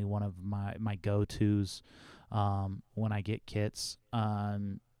definitely one of my go-tos when I get kits.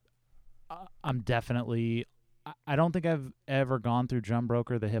 I'm definitely. I don't think I've ever gone through Drum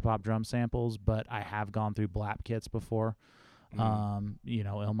Broker, the hip hop drum samples, but I have gone through Blap kits before.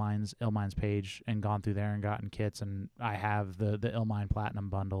 Illmind's page, and gone through there and gotten kits, and I have the Illmind Platinum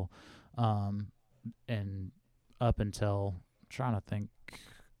bundle. And up until, I'm trying to think,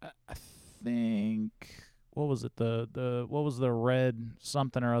 I think, what was it? What was the Red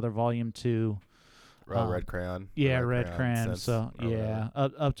something or other Volume 2? Red Crayon. Yeah, Red Crayon. So yeah,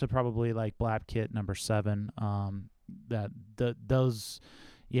 up to probably like Blap Kit number 7.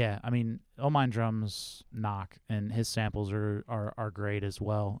 Yeah, I mean, Illmind Drums knock, and his samples are great as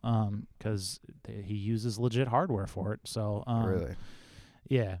well. Because he uses legit hardware for it. So really,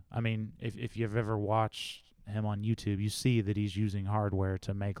 yeah. I mean, if you've ever watched him on YouTube, you see that he's using hardware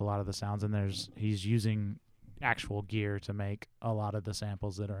to make a lot of the sounds, and he's using actual gear to make a lot of the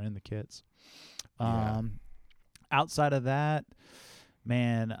samples that are in the kits. Outside of that,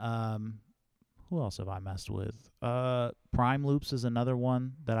 man, who else have I messed with? Prime Loops is another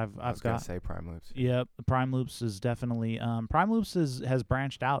one that I've got. I was gonna say Prime Loops. Yep, Prime Loops is definitely Prime Loops has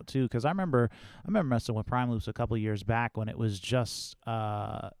branched out too, because I remember messing with Prime Loops a couple years back when it was just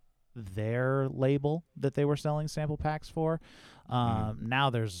their label that they were selling sample packs for. Now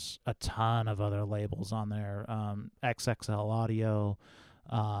there's a ton of other labels on there. XXL Audio.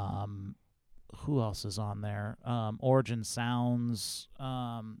 Who else is on there? Origin Sounds.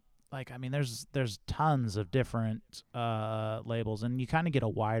 There's tons of different labels, and you kind of get a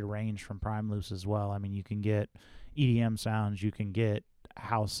wide range from Prime Loops as well. I mean, you can get EDM sounds, you can get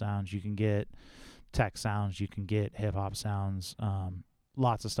house sounds, you can get tech sounds, you can get hip hop sounds.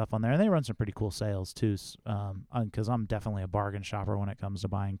 Lots of stuff on there, and they run some pretty cool sales too. Because I'm definitely a bargain shopper when it comes to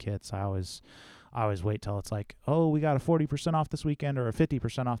buying kits. I always wait till it's like, oh, we got a 40% off this weekend or a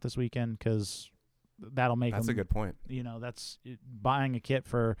 50% off this weekend, because that'll make that's them, a good point. That's buying a kit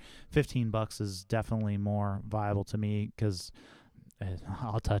for $15 is definitely more viable to me, because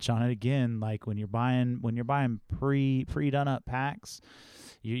I'll touch on it again. Like when you're buying pre-done up packs,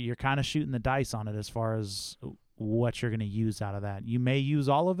 you're kind of shooting the dice on it as far as what you're going to use out of that. You may use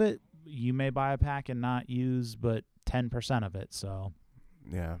all of it. You may buy a pack and not use but 10% of it. So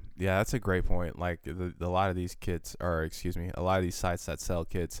yeah, that's a great point. Like a lot of these a lot of these sites that sell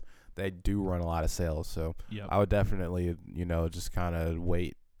kits, they do run a lot of sales. So yep. I would definitely, just kind of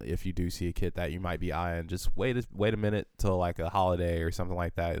wait. If you do see a kit that you might be eyeing, just wait a minute till like a holiday or something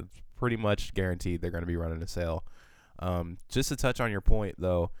like that. It's pretty much guaranteed they're going to be running a sale. Just to touch on your point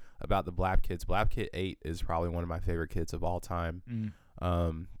though about the Blap kits, Blap Kit 8 is probably one of my favorite kits of all time.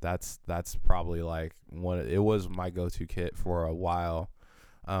 That's probably like it was my go-to kit for a while.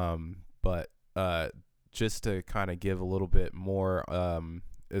 But just to kind of give a little bit more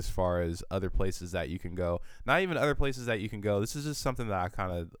as far as other places that you can go. Not even other places that you can go. This is just something that I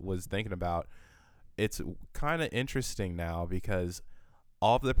kind of was thinking about. It's kind of interesting now because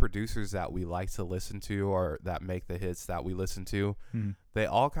all of the producers that we like to listen to or that make the hits that we listen to, they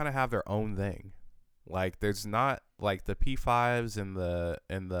all kind of have their own thing. Like there's not like the P5s and the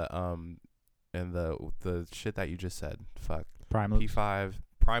shit that you just said. Fuck. Prime Loops. P5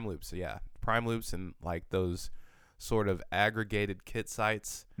 Prime Loops, yeah. Prime Loops and like those sort of aggregated kit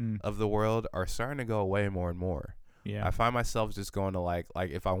sites of the world are starting to go away more and more. Yeah. I find myself just going to like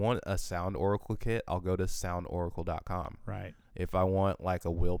if I want a Sound Oracle kit, I'll go to soundoracle.com. Right. If I want like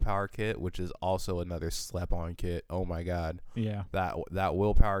a Willpower kit, which is also another slept-on kit, oh my god. Yeah. That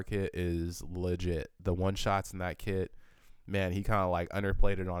Willpower kit is legit. The one shots in that kit, man, he kind of like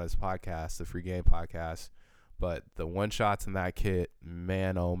underplayed it on his podcast, the Free Game Podcast. But the one shots in that kit,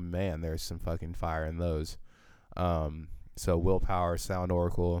 man, oh man, there's some fucking fire in those. So Willpower, Sound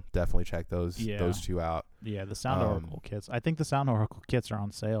Oracle, definitely check those two out. Yeah, the Sound Oracle kits. I think the Sound Oracle kits are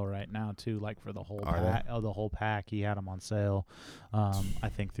on sale right now too, like for the whole pack. Oh, the whole pack. He had them on sale. I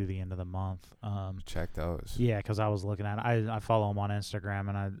think through the end of the month. Check those. Yeah, because I was looking at it. I follow him on Instagram,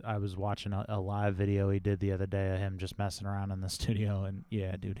 and I was watching a live video he did the other day of him just messing around in the studio. And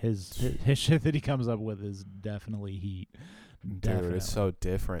yeah, dude, his shit that he comes up with is definitely heat. Definitely. Dude, it's so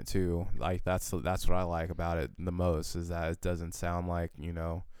different too. Like that's what I like about it the most is that it doesn't sound like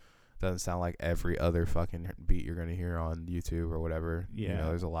every other fucking beat you're gonna hear on YouTube or whatever. Yeah. You know,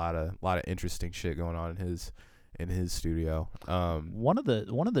 there's a lot of interesting shit going on in his studio. One of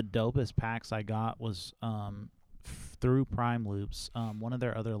the dopest packs I got was through Prime Loops. One of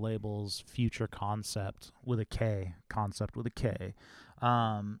their other labels, Future Concept with a K,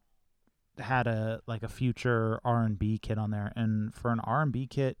 had a future R&B kit on there, and for an R&B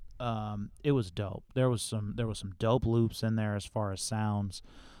kit, it was dope. There was some dope loops in there as far as sounds.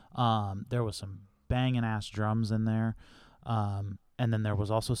 There was some banging ass drums in there, and then there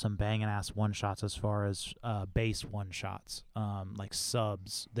was also some banging ass one shots as far as bass one shots, like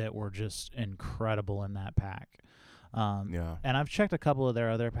subs that were just incredible in that pack. Yeah. And I've checked a couple of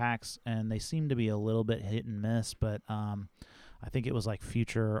their other packs, and they seem to be a little bit hit and miss, but I think it was like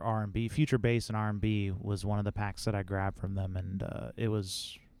Future R&B, Future Bass and R&B was one of the packs that I grabbed from them, and it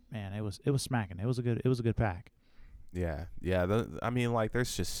was smacking. It was a good pack. Yeah. I mean, like,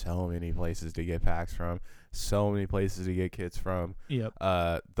 there's just so many places to get packs from, so many places to get kits from. Yep.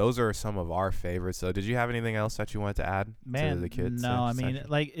 Those are some of our favorites. So, did you have anything else that you wanted to add to the kits? No, I mean,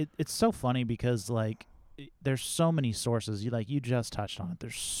 like, it's so funny because, like, there's so many sources. You just touched on it.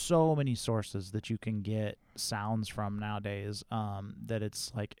 There's so many sources that you can get sounds from nowadays, that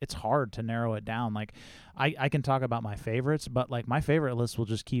it's like it's hard to narrow it down. Like I can talk about my favorites, but like my favorite list will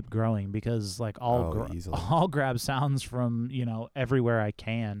just keep growing because like I'll grab sounds from everywhere I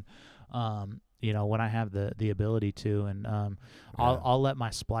can, when I have the ability to, and I'll let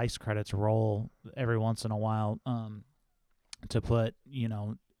my splice credits roll every once in a while, to put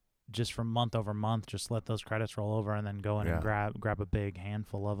just from month over month, just let those credits roll over and then go in and grab a big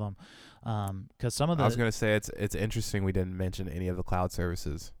handful of them. Because some of the... I was going to say, it's interesting we didn't mention any of the cloud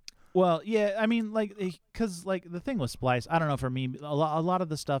services. Well, yeah, I mean, like, because, like, the thing with Splice, I don't know, for me, a lot of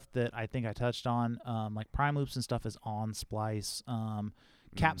the stuff that I think I touched on, like Prime Loops and stuff is on Splice.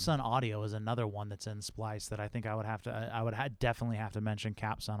 Capsun Audio is another one that's in Splice that I think I would definitely have to mention.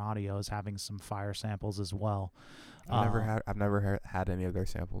 Capsun Audio is having some fire samples as well. I've never had any of their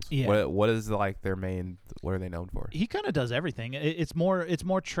samples. Yeah. What is like their main? What are they known for? He kind of does everything. It's more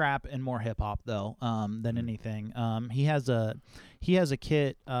trap and more hip hop though, than anything. He has a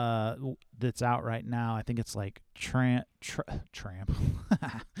kit that's out right now. I think it's like Tramp.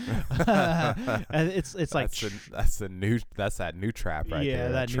 it's like that's that new trap right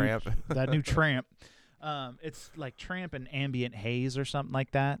there. That Tramp. That new Tramp. It's like Tramp and Ambient Haze or something like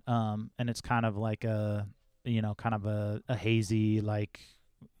that. And it's kind of like a hazy, like,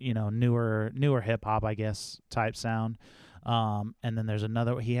 newer hip hop, I guess, type sound. And then there's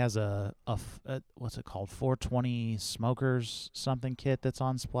another. He has a what's it called? 420 Smokers something kit that's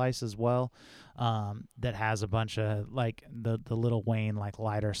on Splice as well. That has a bunch of like the Lil Wayne like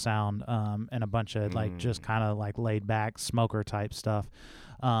lighter sound. And a bunch of like just kind of like laid back smoker type stuff.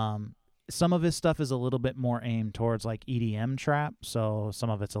 Some of his stuff is a little bit more aimed towards like EDM trap, so some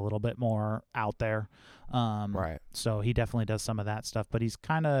of it's a little bit more out there. Right. So he definitely does some of that stuff, but he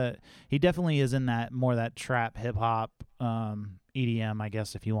definitely is in that trap hip hop, EDM, I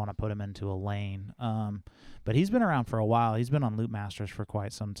guess, if you want to put him into a lane. But he's been around for a while. He's been on Loop Masters for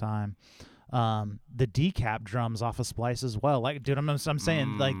quite some time. the decap drums off of Splice as well. Like, dude, I'm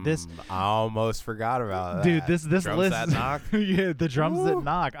saying like this. I almost forgot about that. Dude, this drums list. That knock. Yeah, the drums Woo. that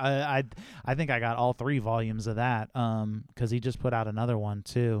knock. I think I got all 3 volumes of that. Because he just put out another one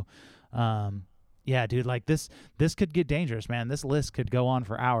too. Yeah, dude, like this could get dangerous, man. This list could go on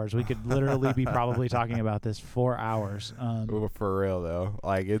for hours. We could literally be probably talking about this for hours. For real though,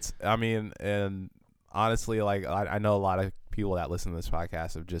 like and honestly, like I know a lot of people that listen to this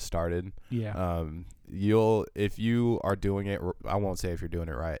podcast have just started. Yeah. If you are doing it, I won't say if you're doing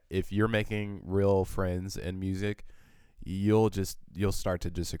it right. If you're making real friends in music, you'll start to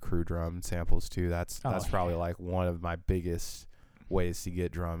just accrue drum samples too. That's probably like one of my biggest ways to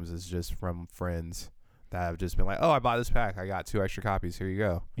get drums is just from friends that have just been like, oh, I bought this pack, I got 2 extra copies, here you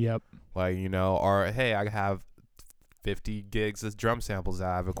go. Yep. Like, or hey, I have 50 gigs of drum samples that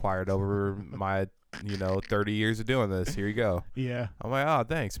I've acquired over my 30 years of doing this, here you go. Yeah. I'm like, oh,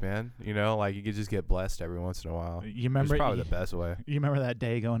 thanks, man. Like you could just get blessed every once in a while. You remember, it's probably the best way. You remember that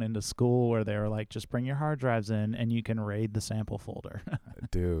day going into school where they were like, just bring your hard drives in and you can raid the sample folder.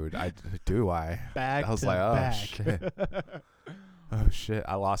 Dude, I back was to like, oh back. shit. Oh shit!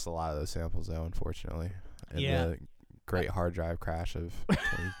 I lost a lot of those samples though, unfortunately. In the great hard drive crash of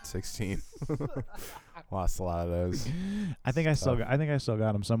 2016. Lost a lot of those. I think I still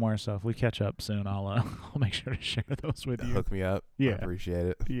got them somewhere. So if we catch up soon, I'll make sure to share those with you. Hook me up. Yeah, I appreciate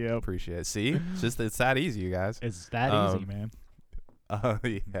it. Yeah, appreciate it. See, it's that easy, you guys. It's that easy, man.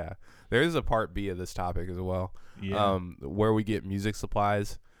 Yeah. There is a part B of this topic as well. Yeah. Where we get music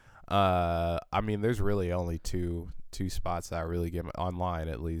supplies. There's really only two spots that I really get online,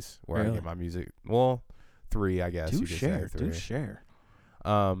 at least, where I get my music. Well, 3, I guess. Do share.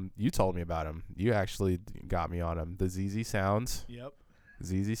 You told me about them. You actually got me on them. The ZZ Sounds. Yep.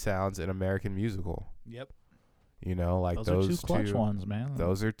 ZZ Sounds and American Musical. Yep. Like those are 2 clutch ones, man.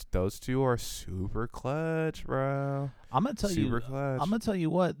 Those 2 are super clutch, bro. I'm gonna tell you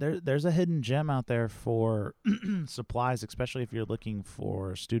what. There's a hidden gem out there for supplies, especially if you're looking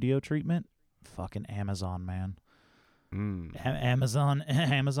for studio treatment. Fucking Amazon, man. Amazon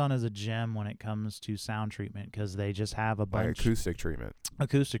is a gem when it comes to sound treatment because they just have a bunch like acoustic treatment.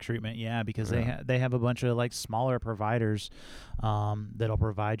 Yeah, because they have a bunch of like smaller providers that'll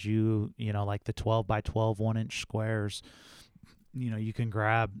provide you like the 12 by 12 1-inch squares. You can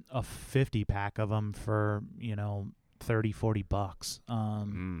grab a 50 pack of them for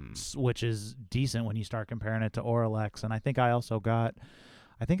 $30-$40, which is decent when you start comparing it to Auralex. And I think I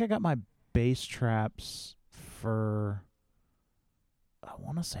got my bass traps for, I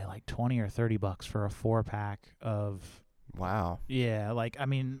want to say like $20 or $30 for a 4-pack of. Wow. Yeah, like I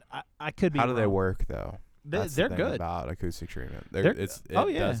could be. How do they work though? They're good about acoustic treatment. It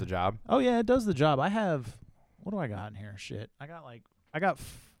does the job. Oh yeah, it does the job. I have, what do I got in here? Shit, I got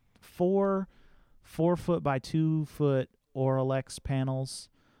 4 4-foot by 2-foot Auralex panels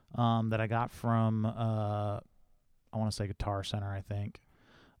that I got from I want to say Guitar Center, I think.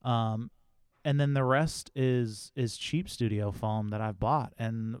 And then the rest is cheap studio foam that I've bought,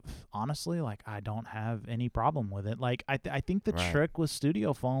 and honestly, like I don't have any problem with it. Like I think the trick with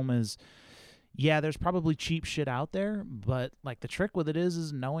studio foam is, yeah, there's probably cheap shit out there, but like the trick with it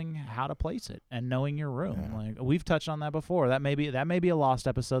is knowing how to place it and knowing your room. Yeah. Like we've touched on that before. That may be a lost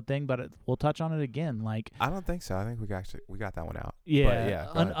episode thing, but we'll touch on it again. Like I don't think so. I think we got that one out. Yeah,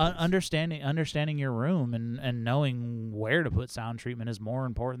 but understanding your room and knowing where to put sound treatment is more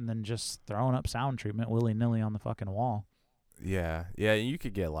important than just throwing up sound treatment willy-nilly on the fucking wall. Yeah, you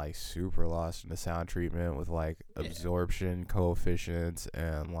could get like super lost in the sound treatment with like absorption coefficients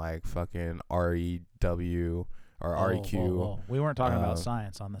and like fucking REW or REQ. Whoa. We weren't talking about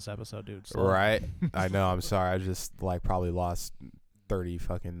science on this episode, dude. So. Right? I know. I'm sorry. I just like probably lost 30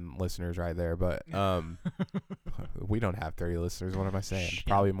 fucking listeners right there, but we don't have 30 listeners. What am I saying? Shit.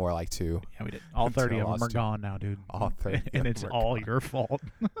 Probably more like 2. Yeah, we did. All 30 of them are gone now, dude. All 30, and it's all your fault.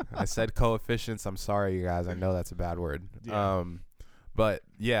 I said coefficients. I'm sorry, you guys. I know that's a bad word. Yeah. But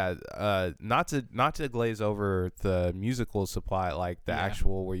yeah, not to glaze over the musical supply, like the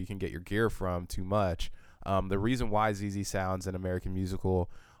actual where you can get your gear from too much. The reason why ZZ Sounds and American Musical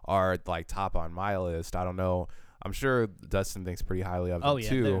are like top on my list, I don't know. I'm sure Dustin thinks pretty highly of them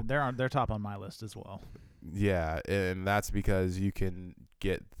too. They're top on my list as well. Yeah, and that's because you can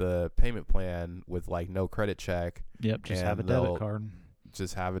get the payment plan with like no credit check. Yep, just have a debit card.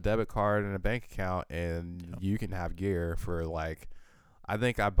 Just have a debit card and a bank account, and you can have gear for like. I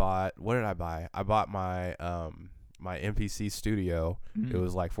think I bought. What did I buy? I bought my my MPC Studio. It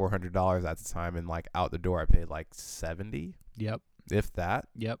was like $400 at the time, and like out the door I paid like $70. Yep. If that.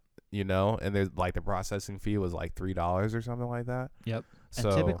 Yep. And there's like the processing fee was like $3 or something like that. Yep. So,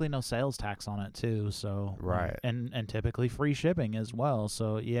 and typically no sales tax on it too. So right. and typically free shipping as well.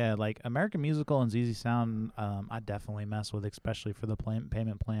 So yeah, like American Musical and ZZ Sound, I definitely mess with, especially for the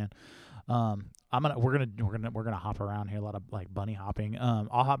payment plan. We're gonna hop around here, a lot of like bunny hopping.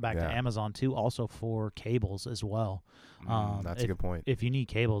 I'll hop back to Amazon too, also for cables as well. That's a good point. If you need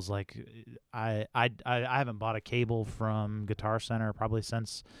cables, like I haven't bought a cable from Guitar Center probably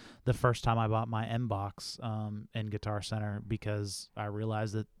since the first time I bought my M box in Guitar Center, because I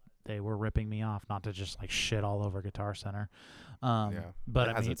realized that they were ripping me off, not to just like shit all over Guitar Center. But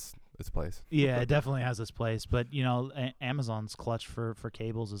it has its place. Yeah, it definitely has its place. But Amazon's clutch for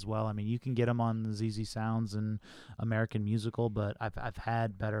cables as well. I mean, you can get them on ZZ Sounds and American Musical, but I've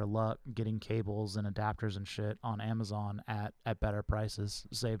had better luck getting cables and adapters and shit on Amazon at better prices,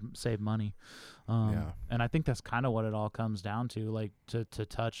 save money. And I think that's kind of what it all comes down to. Like to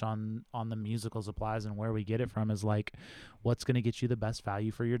touch on the musical supplies and where we get it from is like, what's going to get you the best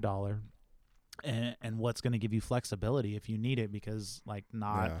value for your dollar. And what's going to give you flexibility if you need it, because like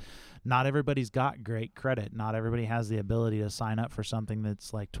not everybody's got great credit. Not everybody has the ability to sign up for something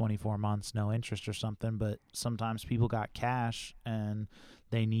that's like 24 months, no interest or something. But sometimes people got cash and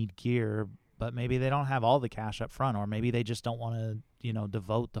they need gear, but maybe they don't have all the cash up front, or maybe they just don't want to,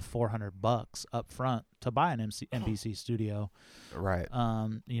 devote the $400 up front to buy an MPC studio. Right.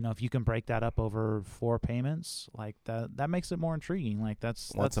 If you can break that up over 4 payments, like that makes it more intriguing. Like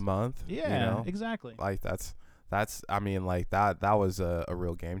that's once a month. Yeah, exactly. Like that's I mean, like that was a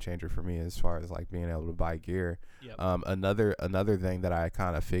real game changer for me as far as like being able to buy gear. Yep. Another thing that I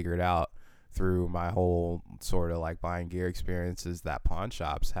kind of figured out through my whole sort of like buying gear experience is that pawn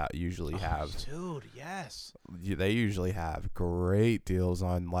shops usually have, dude, yes, they usually have great deals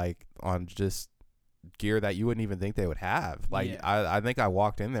on just gear that you wouldn't even think they would have. Like I think I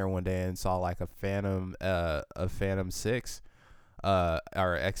walked in there one day and saw like a Phantom 6 or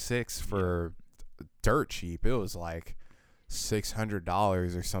X6 for dirt cheap. It was like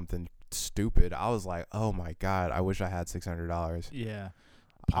 $600 or something stupid. I was like, oh my god, I wish I had $600. Yeah.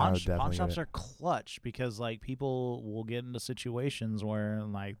 Pawn shops are clutch, because like people will get into situations where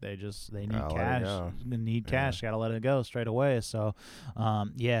like they need cash. They need cash. Got to let it go straight away. So,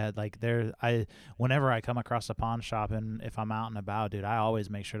 like whenever I come across a pawn shop, and if I'm out and about, dude, I always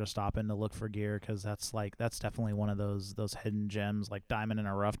make sure to stop in to look for gear, because that's definitely one of those hidden gems, like diamond in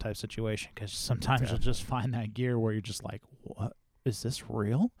a rough type situation. Because sometimes you'll just find that gear where you're just like, what? Is this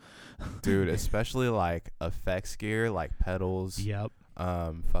real? Dude, especially like effects gear, like pedals. Yep.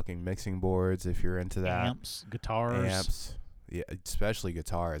 Fucking mixing boards, if you're into that. Amps, guitars. Yeah, especially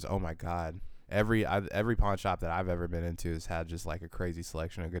guitars. Oh my god. Every pawn shop that I've ever been into has had just like a crazy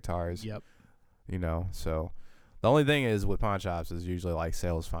selection of guitars. Yep. So the only thing is with pawn shops is usually like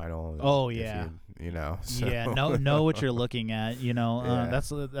sales final. Oh yeah. So. Yeah, know what you're looking at. That's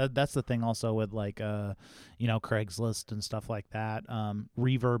the thing also with like Craigslist and stuff like that.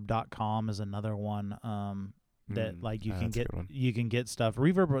 Reverb.com is another one. That like you can get stuff.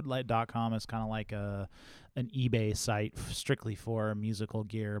 Reverb.com is kind of like an eBay site strictly for musical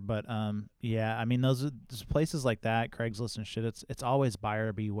gear, but I mean those places like that, Craigslist and shit, it's always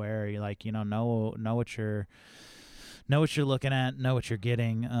buyer beware. You like know what you're looking at, know what you're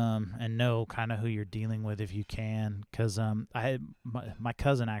getting, and know kind of who you're dealing with if you can. Because I had my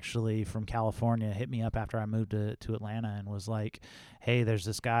cousin actually from California hit me up after I moved to Atlanta and was like, hey, there's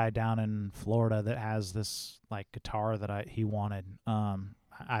this guy down in Florida that has this like guitar that he wanted.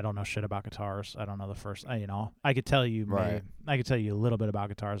 I don't know shit about guitars. I don't know the first, I could tell you, I could tell you a little bit about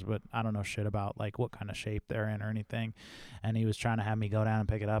guitars, but I don't know shit about like what kind of shape they're in or anything. And he was trying to have me go down and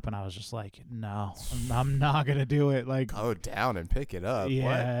pick it up, and I was just like, no, I'm not gonna do it. Like, go down and pick it up.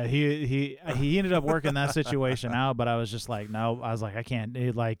 Yeah, what? He ended up working that situation out, but I was just like, no, I was like, I can't.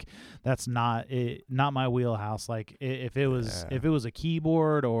 That's not my wheelhouse. Like, if it was a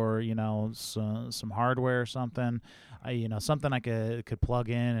keyboard or some hardware or something. Something I could plug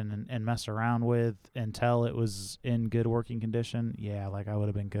in and mess around with until it was in good working condition. Yeah, like I would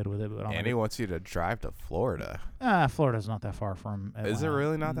have been good with it. But and he wants you to drive to Florida. Florida's not that far from Atlanta. Is it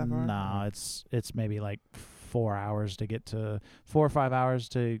really not that far? No, it's maybe like 4 hours to get to 4 or 5 hours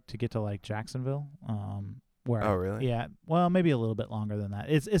to get to like Jacksonville. Oh, really? Yeah. Well, maybe a little bit longer than that.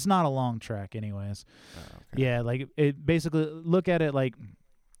 It's not a long trek, anyways. Oh, okay. Yeah, like it basically, look at it like.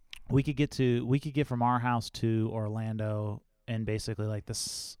 We could get from our house to Orlando in basically like the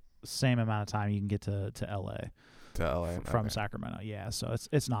same amount of time you can get to LA. To LA from Sacramento. Yeah, so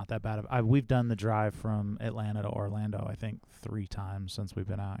it's not that bad. We've done the drive from Atlanta to Orlando I think 3 times since we've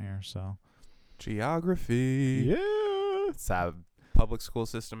been out here. So geography. Yeah. It's a public school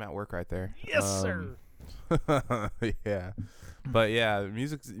system at work right there. Yes, sir. Yeah. But yeah,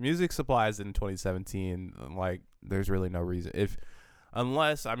 music supplies in 2017, like there's really no reason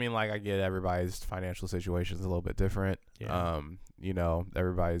unless I mean, like, I get everybody's financial situation is a little bit different. Yeah. You know,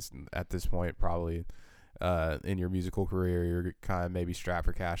 everybody's at this point probably in your musical career, you're kind of maybe strapped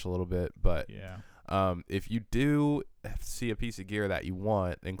for cash a little bit, but Yeah. if you do see a piece of gear that you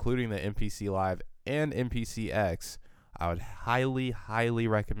want, including the MPC Live and MPC X, I would highly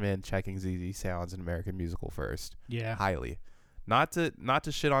recommend checking ZZ Sounds and American Musical first. Yeah. Highly. Not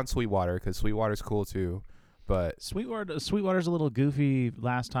to shit on Sweetwater, because Sweetwater's cool too, but Sweetwater's a little goofy.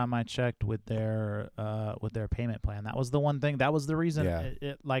 Last time I checked with their payment plan, that was the one thing. That was the reason.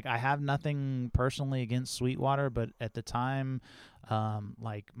 Yeah. Like, I have nothing personally against Sweetwater, but at the time,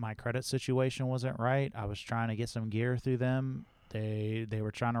 like, my credit situation wasn't right. I was trying to get some gear through them. They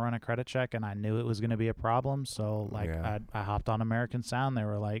were trying to run a credit check, and I knew it was going to be a problem. So, like, Yeah. I hopped on American Sound. They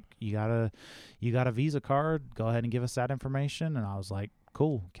were like, you got a Visa card. Go ahead and give us that information. And I was like,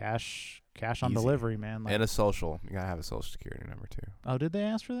 cool, cash on Easy. delivery, man. Like, And a social. You gotta have a social security number too. oh, did they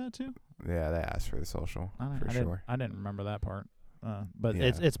ask for that too? Yeah, they asked for the social sure. I didn't remember that part. But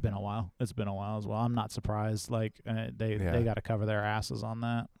Yeah. it's been a while. It's been a while as well. I'm not surprised. Like, they got to cover their asses on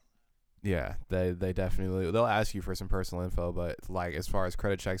that. Yeah, they definitely, they'll ask you for some personal info, but like as far as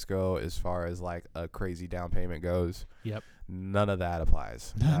credit checks go, as far as like a crazy down payment goes, Yep, none of that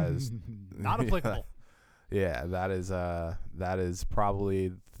applies. That is not applicable. Yeah, that is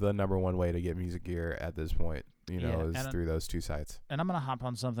probably the number one way to get music gear at this point. Is through those two sites. And I'm going to hop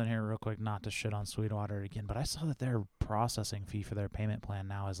on something here real quick, not to shit on Sweetwater again, but I saw that their processing fee for their payment plan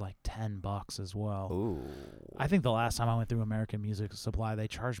now is like $10 as well. Ooh. I think the last time I went through American Music Supply, they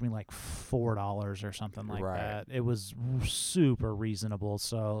charged me like $4 or something like that. It was super reasonable.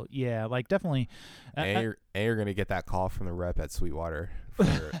 So, yeah, like, definitely. And you're going to get that call from the rep at Sweetwater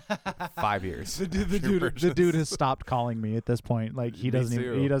for 5 years. The dude has stopped calling me at this point. Like, he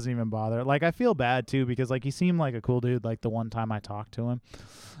doesn't even bother. Like, I feel bad too, because like, he seemed like a cool dude like the one time I talked to him.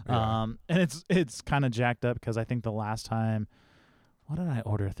 Yeah. And it's kind of jacked up because I think the last time, what did I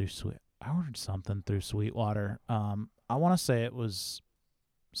order through I ordered something through Sweetwater. I want to say it was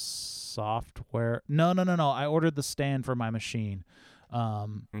software. No. I ordered the stand for my machine.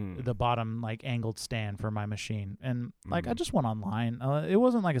 The bottom, like, angled stand for my machine, and like, I just went online. It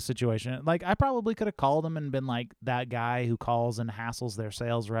wasn't like a situation like, I probably could have called them and been like that guy who calls and hassles their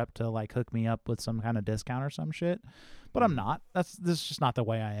sales rep to like hook me up with some kind of discount or some shit, but I'm not. This is just not the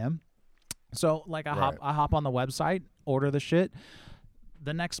way I am. So like, I hop on the website, order the shit.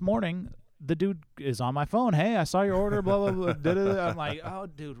 The next morning, the dude is on my phone. Hey, I saw your order. Blah blah blah. I'm like, oh,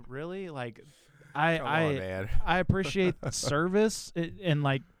 dude, really? Like, I appreciate the service, and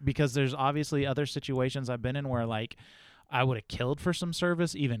like, because there's obviously other situations I've been in where like I would have killed for some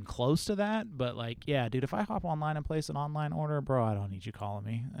service even close to that, but like, yeah, dude, if I hop online and place an online order, bro, I don't need you calling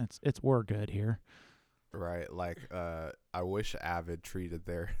me. We're good here. Right, like I wish Avid treated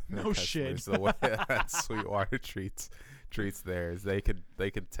their no shit the way that Sweetwater treats theirs. They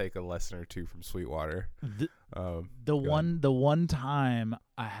could take a lesson or two from Sweetwater. The one time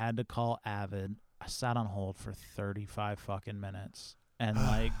I had to call Avid, I sat on hold for 35 fucking minutes, and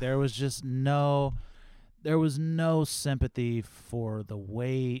like, there was no sympathy for the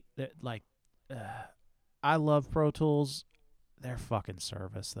wait. Like, I love Pro Tools. Their fucking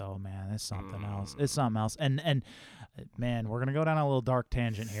service, though, man, it's something else. It's something else. And man, we're gonna go down a little dark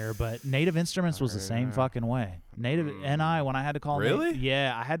tangent here, but Native Instruments was the same fucking way. Native NI, when I had to call, really,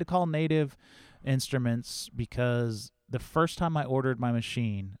 I had to call Native Instruments because the first time I ordered my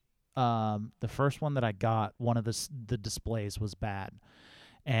machine, the first one that I got, one of the displays was bad,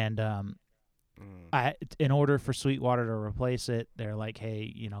 and in order for Sweetwater to replace it, they're like,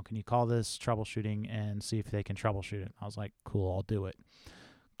 hey, can you call this troubleshooting and see if they can troubleshoot it? I was like, cool, I'll do it.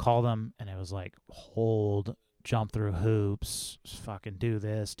 Call them, and it was like, hold, jump through hoops, fucking do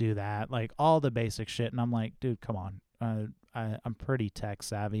this, do that, like all the basic shit. And I'm like, dude, come on. I'm pretty tech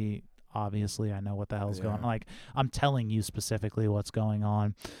savvy. Obviously, I know what the hell's going on. Like, I'm telling you specifically what's going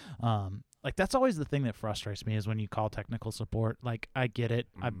on. Like, that's always the thing that frustrates me, is when you call technical support. Like, I get it.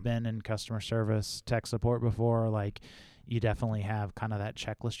 I've been in customer service tech support before. Like, you definitely have kind of that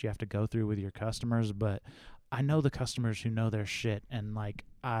checklist you have to go through with your customers, but I know the customers who know their shit, and like,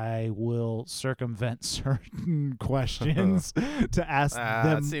 I will circumvent certain questions to ask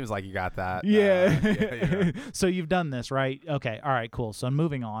them. It seems like you got that. Yeah. So you've done this, right? Okay. All right, cool. So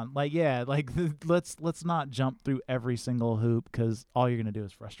moving on. Like, yeah, like, let's not jump through every single hoop, because all you're going to do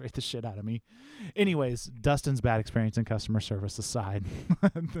is frustrate the shit out of me. Anyways, Dustin's bad experience in customer service aside.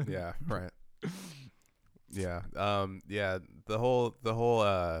 Yeah, right. Yeah. Yeah, the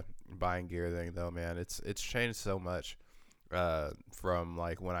whole buying gear thing though, man. It's changed so much from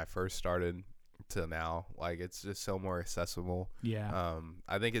like when I first started to now. Like it's just so more accessible. Yeah.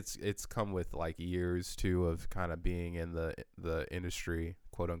 I think it's come with like years too of kind of being in the industry,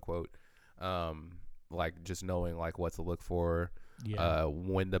 quote unquote. Like just knowing like what to look for. Yeah.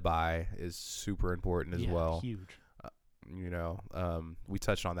 When to buy is super important as well. Huge. We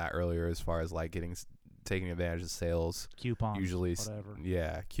touched on that earlier as far as like taking advantage of sales. Coupons, Usually, whatever.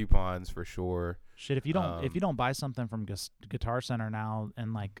 Yeah, coupons for sure. Shit, if you don't buy something from Guitar Center now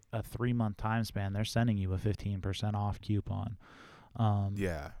in like a 3-month time span, they're sending you a 15% off coupon.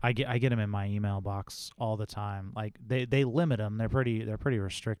 Yeah, I get them in my email box all the time. Like they limit them. They're pretty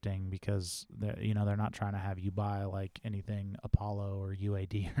restricting because they're not trying to have you buy like anything Apollo or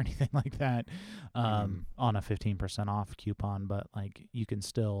UAD or anything like that on a 15% off coupon. But like you can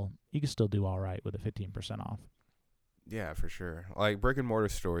still do all right with a 15% off. Yeah, for sure. Like brick and mortar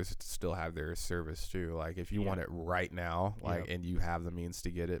stores still have their service too. Like if you want it right now, like and you have the means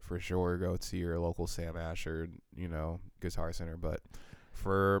to get it, for sure, go to your local Sam Ash or Guitar Center. But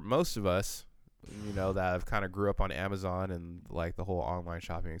for most of us, that have kind of grew up on Amazon and like the whole online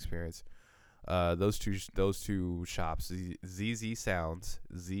shopping experience, those two shops, ZZ Sounds,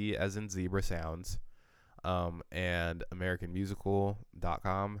 Z as in zebra sounds, and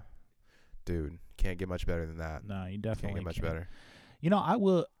AmericanMusical.com. Dude, can't get much better than that. No, you definitely can't get much better. I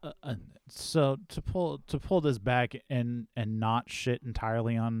will. So to pull this back and not shit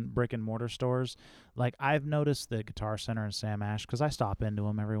entirely on brick and mortar stores, like I've noticed that Guitar Center and Sam Ash, because I stop into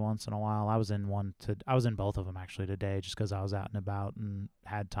them every once in a while. I was in both of them actually today, just because I was out and about and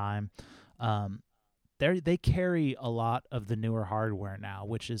had time. They carry a lot of the newer hardware now,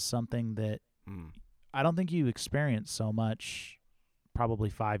 which is something that I don't think you experience so much. Probably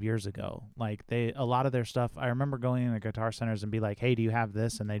 5 years ago. Like a lot of their stuff, I remember going in the Guitar Centers and be like, hey, do you have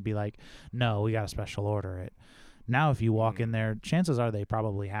this? And they'd be like, no, we got to special order it. Now, if you walk in there, chances are they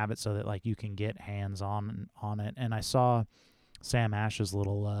probably have it so that like you can get hands on it. And I saw Sam Ash's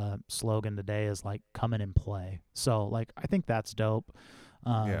little slogan today is like, come in and play. So like, I think that's dope.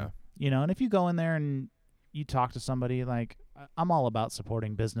 And if you go in there and you talk to somebody, like I'm all about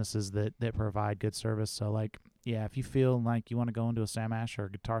supporting businesses that provide good service. So like, yeah, if you feel like you want to go into a Sam Ash or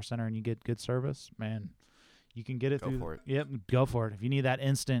a Guitar Center and you get good service, man, you can get it Go for it. Yep, go for it. If you need that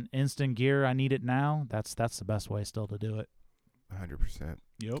instant gear, I need it now. That's the best way still to do it. 100%.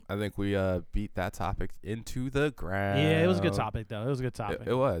 Yep. I think we beat that topic into the ground. Yeah, it was a good topic though. It was a good topic.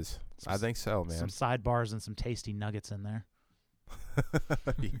 It was. I think so, man. Some sidebars and some tasty nuggets in there.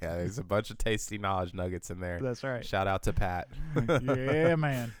 Yeah, there's a bunch of tasty knowledge nuggets in there. That's right. Shout out to Pat. Yeah,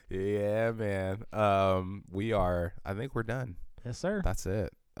 man. Yeah, man. I think we're done. Yes, sir. That's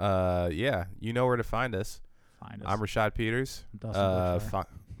it. Yeah, you know where to find us. I'm Rashad Peters. Dustin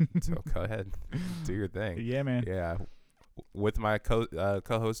So go ahead, do your thing. Yeah, man. Yeah, with my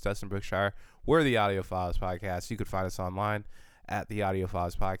co-host Dustin Brookshire. We're the Audiophiles Podcast. You could find us online at the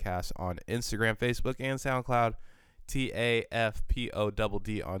Audiophiles Podcast on Instagram, Facebook, and SoundCloud.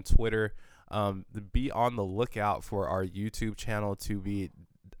 TAFPODD on Twitter. Be on the lookout for our YouTube channel to be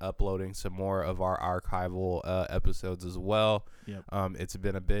uploading some more of our archival episodes as well. Yep. It's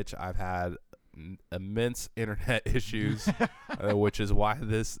been a bitch. I've had immense internet issues, which is why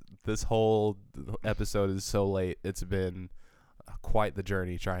this whole episode is so late. It's been quite the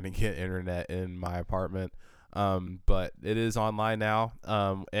journey trying to get internet in my apartment. But it is online now.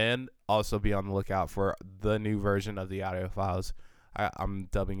 And also be on the lookout for the new version of the Audio Files. I'm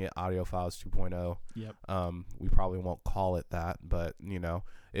dubbing it Audio Files 2.0. Yep. We probably won't call it that, but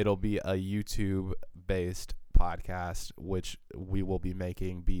it'll be a YouTube based podcast, which we will be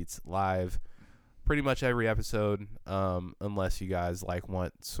making beats live pretty much every episode. Unless you guys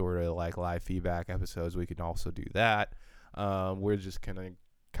want sort of live feedback episodes, we can also do that. We're just gonna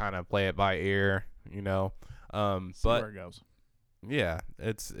kind of play it by ear, See but where it goes. Yeah,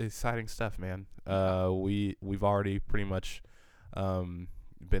 it's exciting stuff, man. We've already pretty much been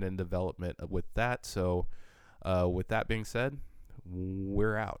in development with that. So with that being said,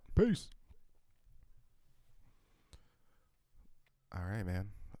 we're out. Peace. All right, man.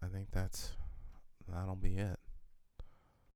 I think that'll be it.